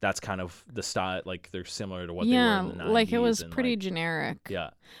that's kind of the style, like they're similar to what they were in the 90s. Yeah, like it was pretty generic.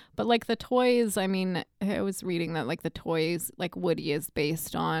 Yeah. But like the toys, I mean, I was reading that like the toys, like Woody is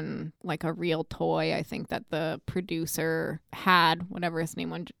based on like a real toy. I think that the producer had, whatever his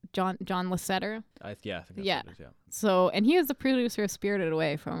name was, John Lasseter. I think that's what it is, yeah. So, and he was the producer of Spirited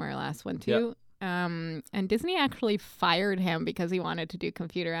Away from our last one too. Yep. And Disney actually fired him because he wanted to do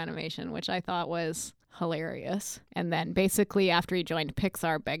computer animation, which I thought was hilarious. And then basically after he joined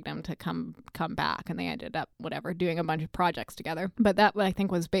Pixar, begged him to come back, and they ended up doing a bunch of projects together. But that I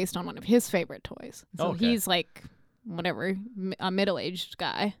think was based on one of his favorite toys. So he's like a middle-aged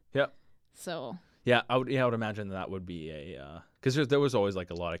guy. Yep. So yeah, I would imagine that would be because there was always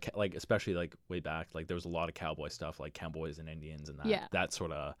like a lot of like, especially like way back, like there was a lot of cowboy stuff, like cowboys and Indians and that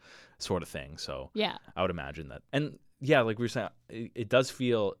sort of thing. So yeah, I would imagine that. And yeah, like we were saying, it does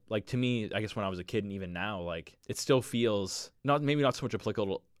feel like, to me, I guess when I was a kid and even now, like it still feels maybe not so much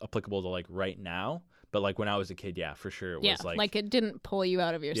applicable to like right now, but like when I was a kid, yeah, for sure it was like it didn't pull you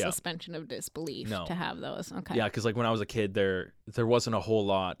out of your suspension of disbelief to have those. Okay. Yeah, because like when I was a kid, there wasn't a whole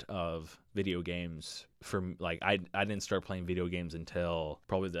lot of video games for like I didn't start playing video games until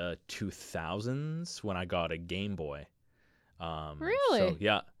probably the 2000s when I got a Game Boy. Really? So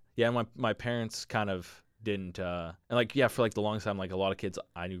yeah. My parents kind of didn't and like for like the longest time, like a lot of kids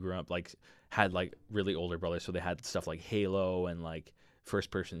I knew growing up like had like really older brothers, so they had stuff like Halo and like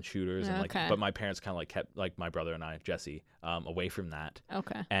first-person shooters, and like, Okay. but my parents kind of like kept like my brother and I, Jesse, away from that.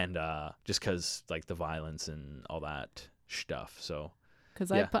 Okay. And just because like the violence and all that stuff. So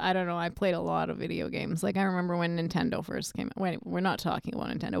Because Yeah. I don't know, I played a lot of video games. Like I remember when Nintendo first came out. Wait, we're not talking about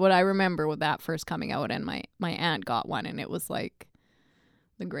Nintendo, but I remember with that first coming out, and my aunt got one, and it was like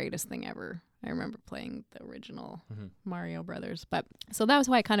the greatest thing ever. I remember playing the original Mario Brothers. But so that was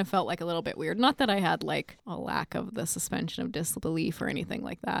why I kind of felt like a little bit weird. Not that I had like a lack of the suspension of disbelief or anything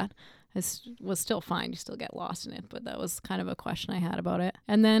like that. It was still fine. You still get lost in it. But that was kind of a question I had about it.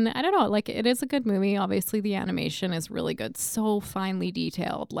 And then, I don't know, like it is a good movie. Obviously, the animation is really good. So finely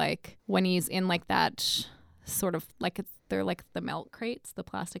detailed. Like when he's in like that sort of like they're like the milk crates, the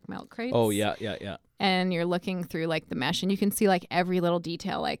plastic milk crates. oh yeah. And you're looking through like the mesh and you can see like every little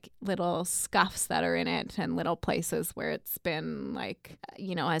detail, like little scuffs that are in it and little places where it's been like,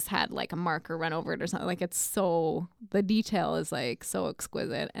 you know, has had like a marker run over it or something. Like it's so, the detail is like so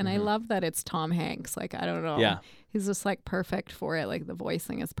exquisite. And I love that it's Tom Hanks. Like, I don't know. Yeah. He's just like perfect for it. Like the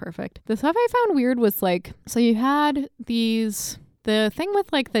voicing is perfect. The stuff I found weird was like, so you had the thing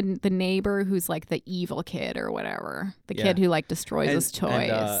with like the neighbor who's like the evil kid or whatever, the kid who like destroys his toys.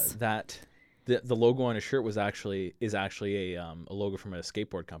 And, that the logo on his shirt is actually a logo from a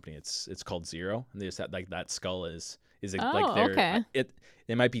skateboard company. It's called Zero, and they just had, like that skull is like their okay.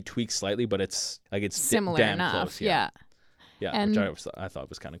 It might be tweaked slightly, but it's similar damn enough. close. Yeah. And which I thought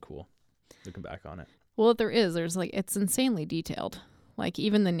was kind of cool looking back on it. well, there's like, it's insanely detailed. Like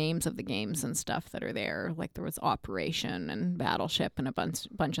even the names of the games and stuff that are there, like there was Operation and Battleship and a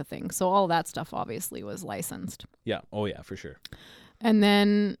bunch of things. So all that stuff obviously was licensed. Yeah. Oh yeah, for sure. And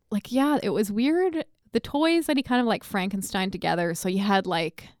then like, yeah, it was weird. The toys that he kind of like Frankenstein together. So you had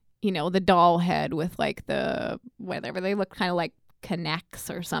like, you know, the doll head with like the whatever, they look kind of like connects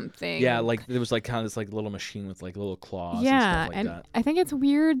or something. Yeah, like there was like kind of this like little machine with like little claws yeah, and stuff like and that. I think it's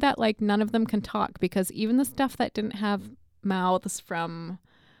weird that like none of them can talk, because even the stuff that didn't have mouths from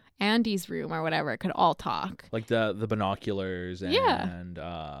Andy's room or whatever, it could all talk. Like the binoculars and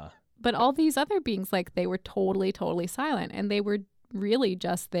Yeah. But all these other beings, like they were totally silent, and they were really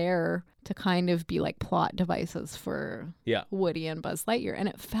just there to kind of be like plot devices for Woody and Buzz Lightyear. And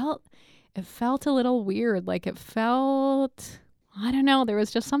it felt a little weird. Like it felt, I don't know, there was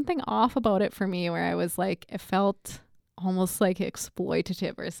just something off about it for me where I was like, it felt almost like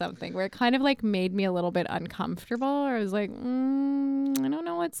exploitative or something, where it kind of like made me a little bit uncomfortable. Or I was like, I don't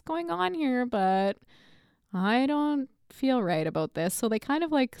know what's going on here, but I don't feel right about this. So they kind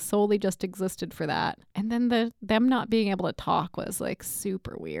of like solely just existed for that. And then them not being able to talk was like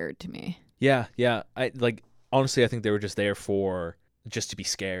super weird to me. Yeah. I like, honestly, I think they were just there for just to be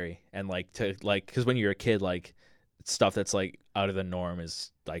scary and like to like, because when you're a kid, like stuff that's like out of the norm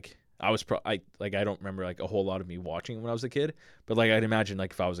is like, I don't remember like a whole lot of me watching when I was a kid, but like I'd imagine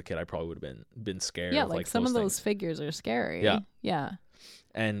like if I was a kid, I probably would have been scared. Yeah, of, like some of those figures are scary. Yeah.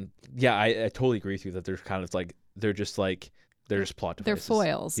 And yeah, I totally agree with you that they're kind of like they're just plot devices. They're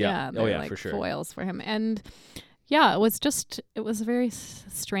foils. Yeah. They're like for sure. Foils for him. And yeah, it was very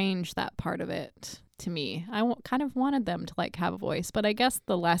strange, that part of it to me. I kind of wanted them to like have a voice, but I guess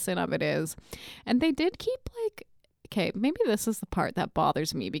the lesson of it is, and they did keep like, okay, maybe this is the part that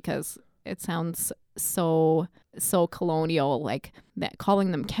bothers me because it sounds so colonial, like that,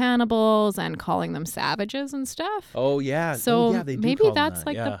 calling them cannibals and calling them savages and stuff. Oh yeah. So they do maybe call them that's that.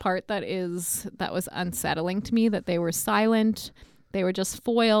 like the part that was unsettling to me, that they were silent. They were just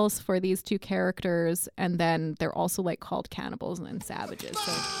foils for these two characters, and then they're also like called cannibals and savages.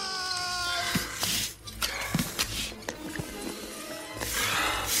 So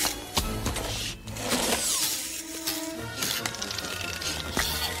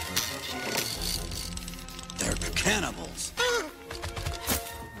Cannibals.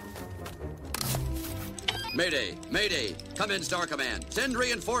 Mayday! Mayday! Come in, Star Command. Send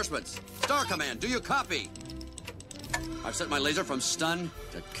reinforcements. Star Command, do you copy? I've set my laser from stun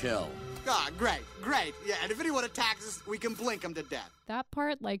to kill. Ah, great. Yeah, and if anyone attacks us, we can blink them to death. that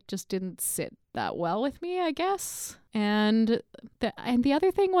part like just didn't sit that well with me, I guess. And the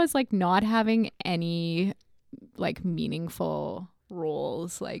other thing was like not having any like meaningful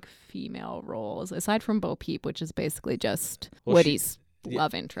roles, like female roles, aside from Bo Peep, which is basically just Woody's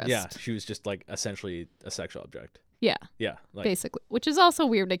love interest. Yeah, she was just like essentially a sexual object. Yeah. Yeah. Like, basically, which is also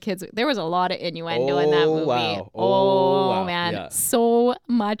weird to kids. There was a lot of innuendo in that movie. Wow. Oh, wow. man. Yeah. So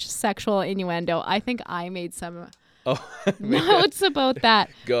much sexual innuendo. I think I made some Oh, notes about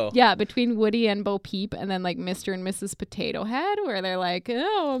that. Go. Yeah, between Woody and Bo Peep, and then like Mr. and Mrs. Potato Head, where they're like,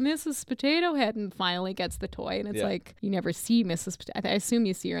 oh, Mrs. Potato Head, and finally gets the toy, and it's like you never see Mrs. I assume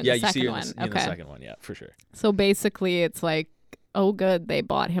you see her in the second one. In the second one, yeah, for sure. So basically, it's like oh good, they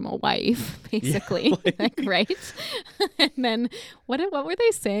bought him a wife, basically. Like, right? And then what were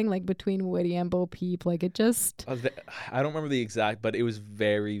they saying, like, between Woody and Bo Peep? Like, it just I don't remember the exact, but it was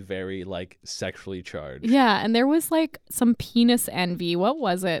very, very, like, sexually charged. Yeah, and there was like some penis envy. What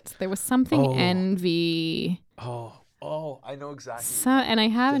was it? There was something envy. Oh, I know exactly. And I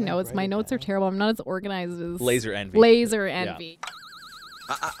have notes. My notes are terrible. I'm not as organized as Laser envy. Laser envy.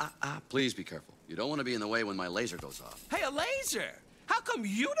 Please be careful. You don't want to be in the way when my laser goes off. Hey, a laser! How come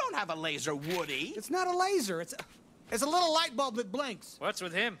you don't have a laser, Woody? It's not a laser. It's a little light bulb that blinks. What's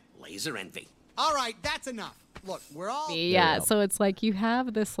with him? Laser envy. All right, that's enough. Look, we're all... Yeah, so it's like you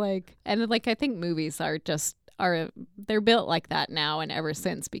have this like... And like I think movies they're built like that now and ever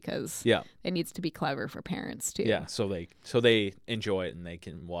since because it needs to be clever for parents too. Yeah, so they enjoy it and they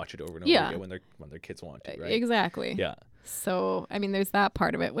can watch it over and over again when their kids want to, right? Exactly. Yeah. So, I mean, there's that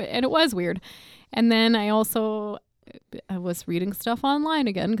part of it. And it was weird. And then I was reading stuff online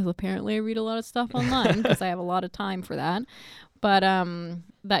again because apparently I read a lot of stuff online because I have a lot of time for that. But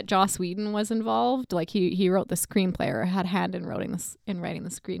that Joss Whedon was involved. Like he wrote the screenplay or had hand in writing the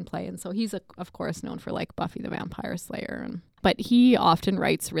screenplay. And so he's, of course, known for like Buffy the Vampire Slayer. But he often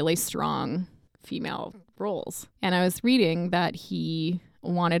writes really strong female roles. And I was reading that he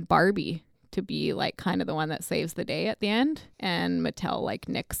wanted Barbie to be like kind of the one that saves the day at the end, and Mattel like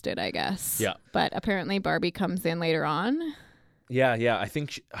nixed it, I guess. Yeah. But apparently Barbie comes in later on. Yeah. I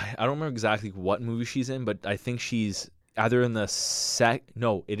think I don't remember exactly what movie she's in, but I think she's either in the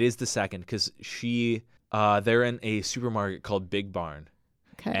No, it is the second because they're in a supermarket called Big Barn.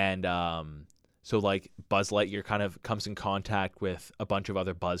 Okay. And so like Buzz Lightyear kind of comes in contact with a bunch of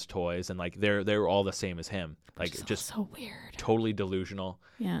other Buzz toys, and like they're all the same as him. Like just so weird. Totally delusional.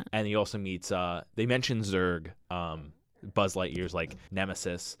 Yeah. And he also meets they mention Zurg, Buzz Lightyear's like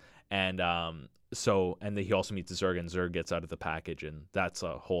nemesis, and he also meets Zurg, and Zurg gets out of the package, and that's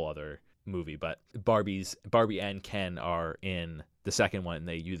a whole other movie. But Barbie and Ken are in the second one, and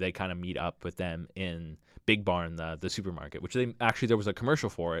they kind of meet up with them in Big Barn, the supermarket, which there was a commercial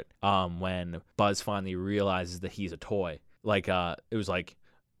for it when Buzz finally realizes that he's a toy. Like it was like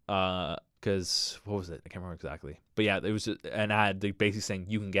because what was it? I can't remember exactly. But yeah, it was an ad basically saying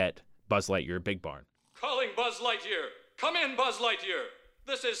you can get Buzz Lightyear Big Barn. Calling Buzz Lightyear. Come in, Buzz Lightyear.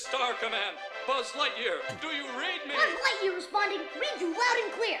 This is Star Command. Buzz Lightyear, do you read me? Buzz Lightyear responding. Read you loud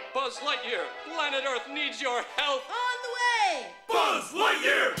and clear. Buzz Lightyear, planet Earth needs your help. On the way. Buzz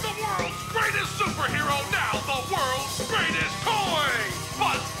Lightyear, the world's greatest superhero, now the world's greatest toy.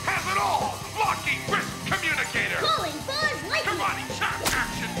 Buzz has it all. Blocking wrist communicator. Calling Buzz Lightyear. Karate chop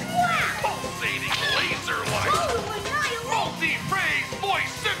action. Pulsating laser light. Multi-phase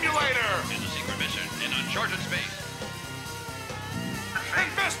voice simulator. It's a secret mission in uncharted space. And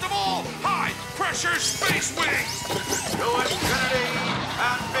best of all, high-pressure space wings. To infinity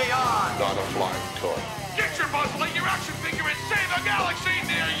and beyond. Not a flying toy. Get your Buzz Lightyear action figure and save a galaxy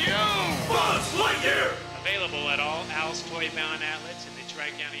near you. Buzz Lightyear. Available at all Al's Toy Bound outlets in the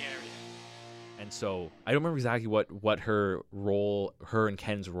Tri-County area. And so I don't remember exactly what her and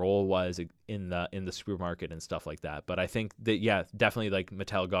Ken's role was in the supermarket and stuff like that. But I think that definitely like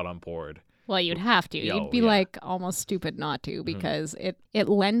Mattel got on board. Well, you'd have to. You'd be like almost stupid not to, because it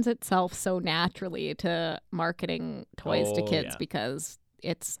lends itself so naturally to marketing toys to kids because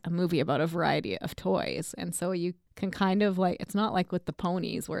it's a movie about a variety of toys. And so you can kind of like, it's not like with the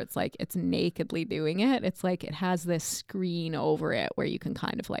ponies where it's like it's nakedly doing it. It's like it has this screen over it where you can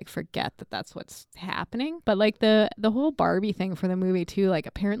kind of like forget that that's what's happening. But like the whole Barbie thing for the movie too, like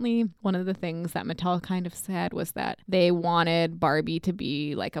apparently one of the things that Mattel kind of said was that they wanted Barbie to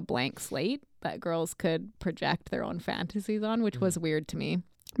be like a blank slate that girls could project their own fantasies on, which was weird to me.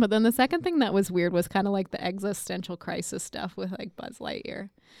 But then the second thing that was weird was kind of like the existential crisis stuff with like Buzz Lightyear,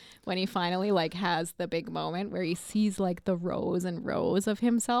 when he finally like has the big moment where he sees like the rows and rows of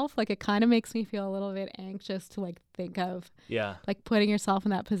himself. Like it kind of makes me feel a little bit anxious to like think of like putting yourself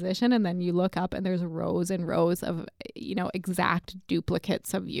in that position, and then you look up and there's rows and rows of, you know, exact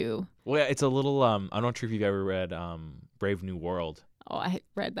duplicates of you. Well, yeah, it's a little I'm not sure if you've ever read Brave New World. Oh, I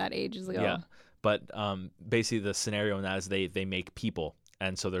read that ages ago. Yeah, but basically the scenario in that is they make people.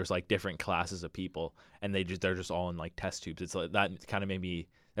 And so there's like different classes of people, and they're just all in like test tubes. It's like that kind of makes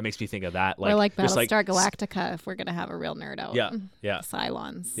me think of that. Like, or like Battlestar Galactica, if we're gonna have a real nerd out. Yeah.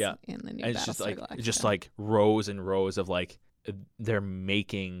 Cylons. Yeah. In the new and Battlestar it's just like Galactica. just like rows and rows of like they're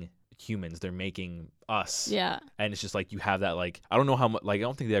making humans, they're making us. Yeah. And it's just like you have that like I don't know how much like I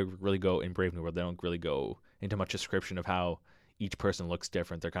don't think they really go in Brave New World. They don't really go into much description of how each person looks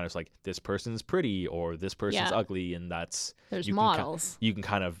different. They're kind of just like, this person's pretty or this person's ugly, and there's models. You can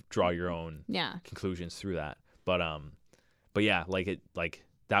kind of draw your own conclusions through that. But But yeah,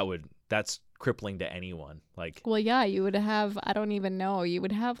 that's crippling to anyone. Like, well, yeah, you would have, I don't even know, you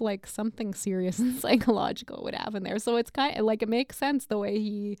would have like something serious and psychological would happen there. So it's kind of like, it makes sense the way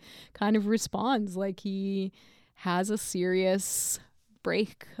he kind of responds. Like he has a serious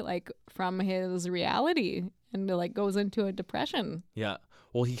break like from his reality and like goes into a depression. Yeah.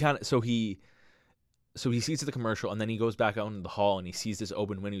 Well, he kind of, so he sees the commercial and then he goes back out into the hall and he sees this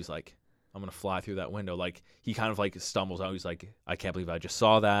open window. He's like, I'm going to fly through that window. Like, he kind of like stumbles out. He's like, I can't believe I just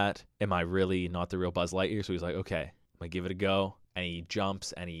saw that. Am I really not the real Buzz Lightyear? So he's like, okay, I'm going to give it a go. And he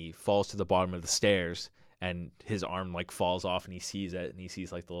jumps and he falls to the bottom of the stairs and his arm like falls off and he sees it and he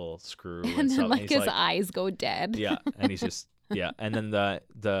sees like the little screw. And then stuff. like and his eyes go dead. Yeah. And he's just, yeah. And then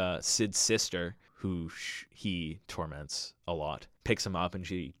the Sid's sister, who he torments a lot, picks him up and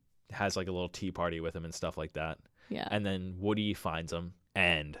she has like a little tea party with him and stuff like that. Yeah. And then Woody finds him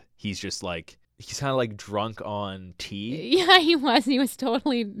and he's just like, he's kind of like drunk on tea. Yeah, he was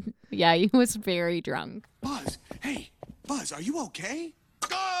totally, yeah, he was very drunk. Buzz, hey, Buzz, are you okay?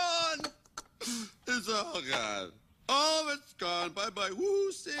 Gone! It's all gone. All of it's gone. Bye-bye.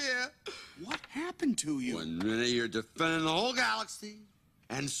 Woo, see ya. What happened to you? One minute you're defending the whole galaxy,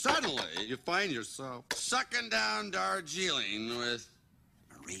 and suddenly you find yourself sucking down Darjeeling with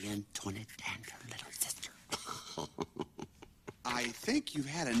Marie Antoinette and her little sister. I think you've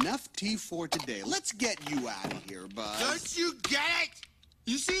had enough tea for today. Let's get you out of here, Buzz. Don't you get it?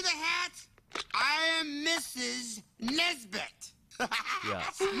 You see the hat? I am Mrs. Nesbit.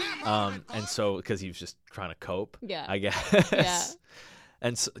 Yeah. And so, because he was just trying to cope, yeah, I guess. Yeah.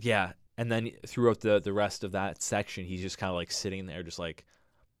 And so, yeah. And then throughout the rest of that section, he's just kind of like sitting there, just like,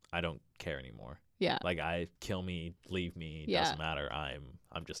 I don't care anymore. Yeah. Like, kill me, leave me, yeah. Doesn't matter.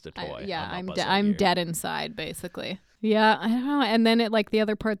 I'm just a toy. I'm dead inside, basically. Yeah, I don't know. And then the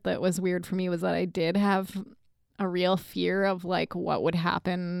other part that was weird for me was that I did have a real fear of like what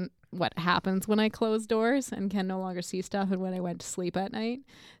happens when I close doors and can no longer see stuff and when I went to sleep at night.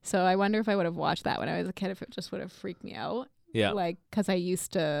 So I wonder if I would have watched that when I was a kid, if it just would have freaked me out. Yeah. Like, because I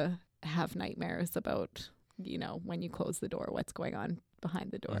used to have nightmares about, when you close the door, what's going on behind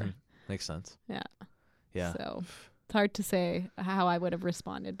the door. Mm-hmm. Makes sense. Yeah. Yeah. So it's hard to say how I would have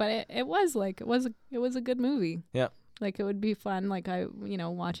responded, but it was a good movie. Yeah. Like, it would be fun. Like,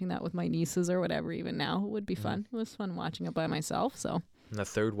 watching that with my nieces or whatever, even now, it would be fun. It was fun watching it by myself. So. And the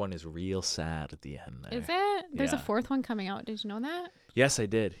third one is real sad at the end there. Is it? There's a fourth one coming out. Did you know that? Yes, I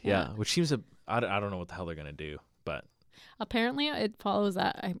did. Yeah. Which seems I don't know what the hell they're going to do, but. Apparently it follows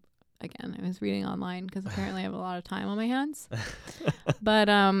that. I was reading online because apparently I have a lot of time on my hands.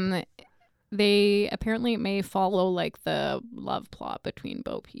 But they apparently may follow like the love plot between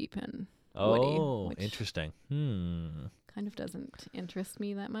Bo Peep and Woody. Oh, interesting. Kind of doesn't interest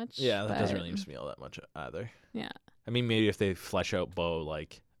me that much. Yeah, that doesn't really interest me all that much either. Yeah. I mean, maybe if they flesh out Bo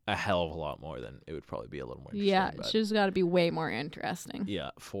like a hell of a lot more, then it would probably be a little more interesting. Yeah, it's just got to be way more interesting. Yeah,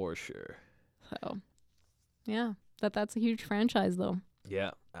 for sure. So, yeah, that's a huge franchise, though.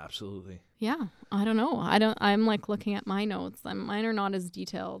 Yeah, absolutely. Yeah, I don't know. I'm like looking at my notes. Mine are not as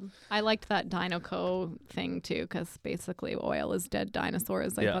detailed. I liked that Dinoco thing too, because basically oil is dead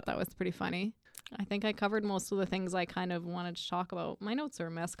dinosaurs. I thought that was pretty funny. I think I covered most of the things I kind of wanted to talk about. My notes are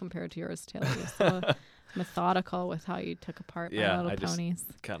a mess compared to yours, Taylor. You're so methodical with how you took apart My Little Ponies.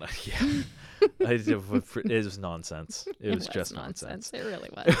 Kind of, yeah. It was nonsense. It was just nonsense. It really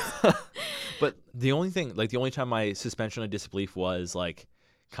was. But the only time my suspension of disbelief was like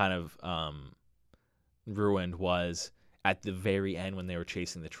kind of ruined was at the very end when they were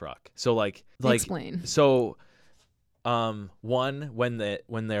chasing the truck. So like explain. So when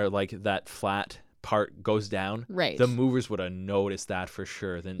they're like that flat part goes down, right, the movers would have noticed that for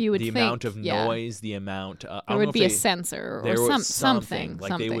sure. Then you would the amount of noise, the amount there would be a sensor or something.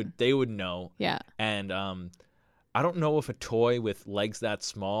 Like they would know. Yeah. And I don't know if a toy with legs that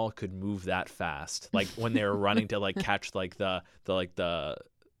small could move that fast. Like when they were running to like catch like the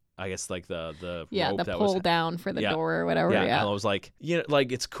I guess like the rope the that pull was down for the door or whatever. Yeah, and I was like,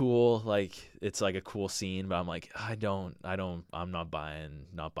 like it's cool, like it's like a cool scene, but I'm like, I'm not buying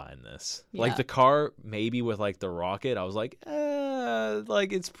this. Yeah. Like the car, maybe with like the rocket, I was like,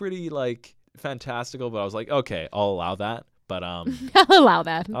 like it's pretty like fantastical, but I was like, okay, I'll allow that. But I'll allow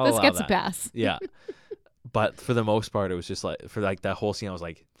that. This gets a pass. Yeah. But for the most part, it was just like, for like that whole scene, I was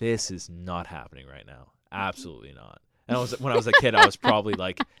like, this is not happening right now. Absolutely not. And when I was a kid, I was probably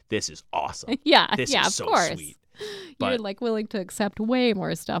like, this is awesome. Yeah. This is so course. sweet. But, you're like willing to accept way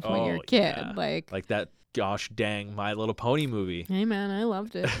more stuff when you're a kid. Yeah. Like that gosh dang My Little Pony movie. Hey man, I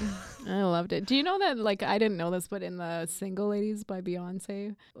loved it. I loved it. Do you know that, like, I didn't know this, but in the Single Ladies by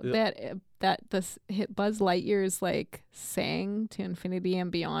Beyonce, that this hit Buzz Lightyear's like sang to Infinity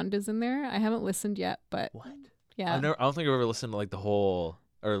and Beyond is in there. I haven't listened yet, but What? Yeah. I don't think I've ever listened to like the whole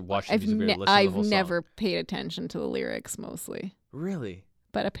or watched the music video. I've never paid attention to the lyrics mostly. Really?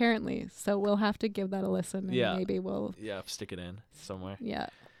 But apparently, so we'll have to give that a listen, and maybe we'll stick it in somewhere. Yeah.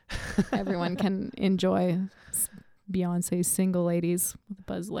 Everyone can enjoy Beyonce's Single Ladies with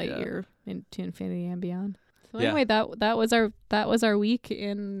Buzz Lightyear into Infinity and Beyond. So anyway, that was our week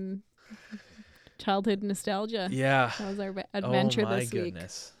in childhood nostalgia. Yeah. That was our adventure this week. Oh my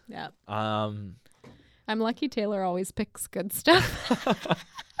goodness. Yeah. I'm lucky Taylor always picks good stuff.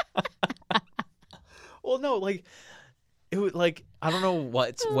 Well, no, like it would, like, I don't know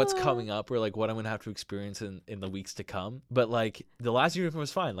what's coming up or like what I'm gonna have to experience in the weeks to come. But like the last Unicorn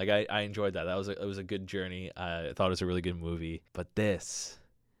was fine. Like I enjoyed that. It was a good journey. I thought it was a really good movie. But this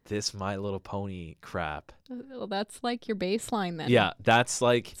My Little Pony crap. Well, that's like your baseline then. Yeah, that's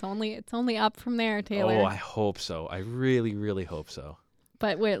like it's only up from there, Taylor. Oh, I hope so. I really, really hope so.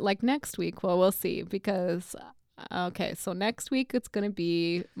 But like next week, well, we'll see because. Okay, so next week it's going to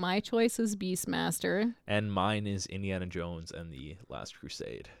be my choice is Beastmaster. And mine is Indiana Jones and the Last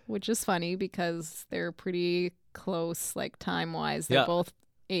Crusade. Which is funny because they're pretty close, like time-wise. They're both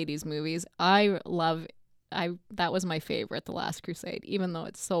 80s movies. That was my favorite, The Last Crusade, even though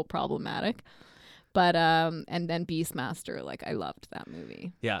it's so problematic. But and then Beastmaster, like I loved that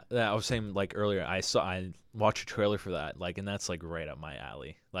movie. Yeah, I was saying like earlier, I watched a trailer for that, like, and that's like right up my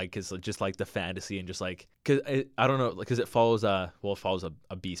alley. Like, cause just like the fantasy and just like, cause I don't know, cause it follows a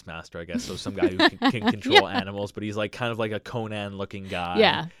Beastmaster, I guess. So some guy who can control animals, but he's like kind of like a Conan looking guy.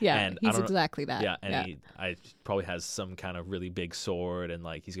 Yeah, and he's exactly that. Yeah, and he probably has some kind of really big sword, and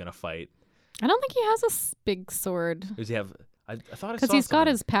like he's gonna fight. I don't think he has a big sword. Does he have? I thought because he's got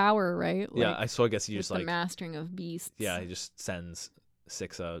his power, right? Yeah, I guess he just like the mastering of beasts. Yeah, he just sends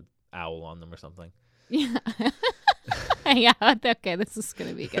 6 owl on them or something. Yeah. Yeah. Okay, this is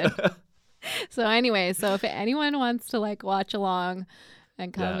gonna be good. So anyway, if anyone wants to like watch along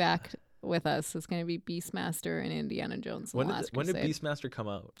and come back with us, it's gonna be Beastmaster and Indiana Jones. When did Beastmaster come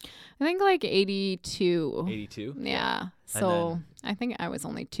out? I think like 82. 82. Yeah. So I think I was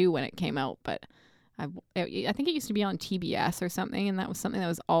only 2 when it came out, but. I think it used to be on TBS or something, and that was something that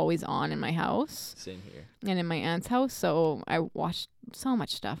was always on in my house. Same here. And in my aunt's house, so I watched so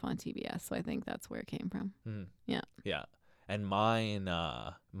much stuff on TBS, so I think that's where it came from. Mm. Yeah. Yeah. And mine,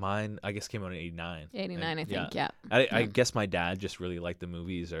 I guess came out in 89. 89, I think, yeah. I guess my dad just really liked the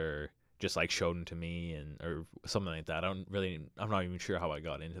movies or just like showed them to me or something like that. I'm not even sure how I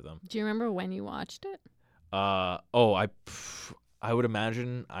got into them. Do you remember when you watched it? I would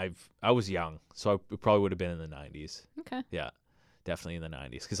imagine I was young, so it probably would have been in the 90s. Okay. Yeah, definitely in the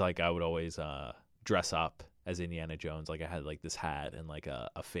 90s, because like I would always dress up as Indiana Jones. Like I had like this hat and like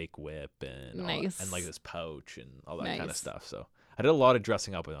a fake whip and and like this pouch and all that kind of stuff. So I did a lot of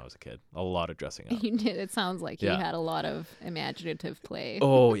dressing up when I was a kid. A lot of dressing up. You did. It sounds like you had a lot of imaginative play.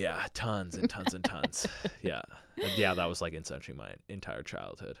 Oh yeah, tons and tons and tons. Yeah, that was like essentially my entire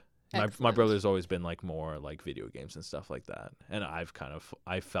childhood. My brother's always been like more like video games and stuff like that, and I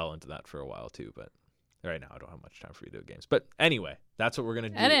fell into that for a while too. But right now I don't have much time for video games. But anyway, that's what we're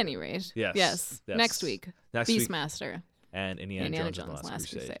gonna do. At any rate, yes. Next week, Beastmaster week. And Indiana Jones and the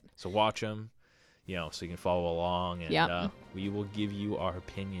Last Crusade. So watch them, so you can follow along, and we will give you our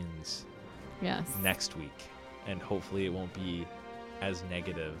opinions. Yes. Next week, and hopefully it won't be as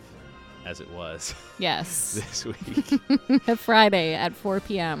negative as it was. Yes. This week. Friday at 4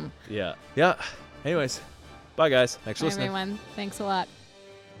 p.m. Yeah. Anyways, bye guys. Thanks for listening. Everyone. Thanks a lot.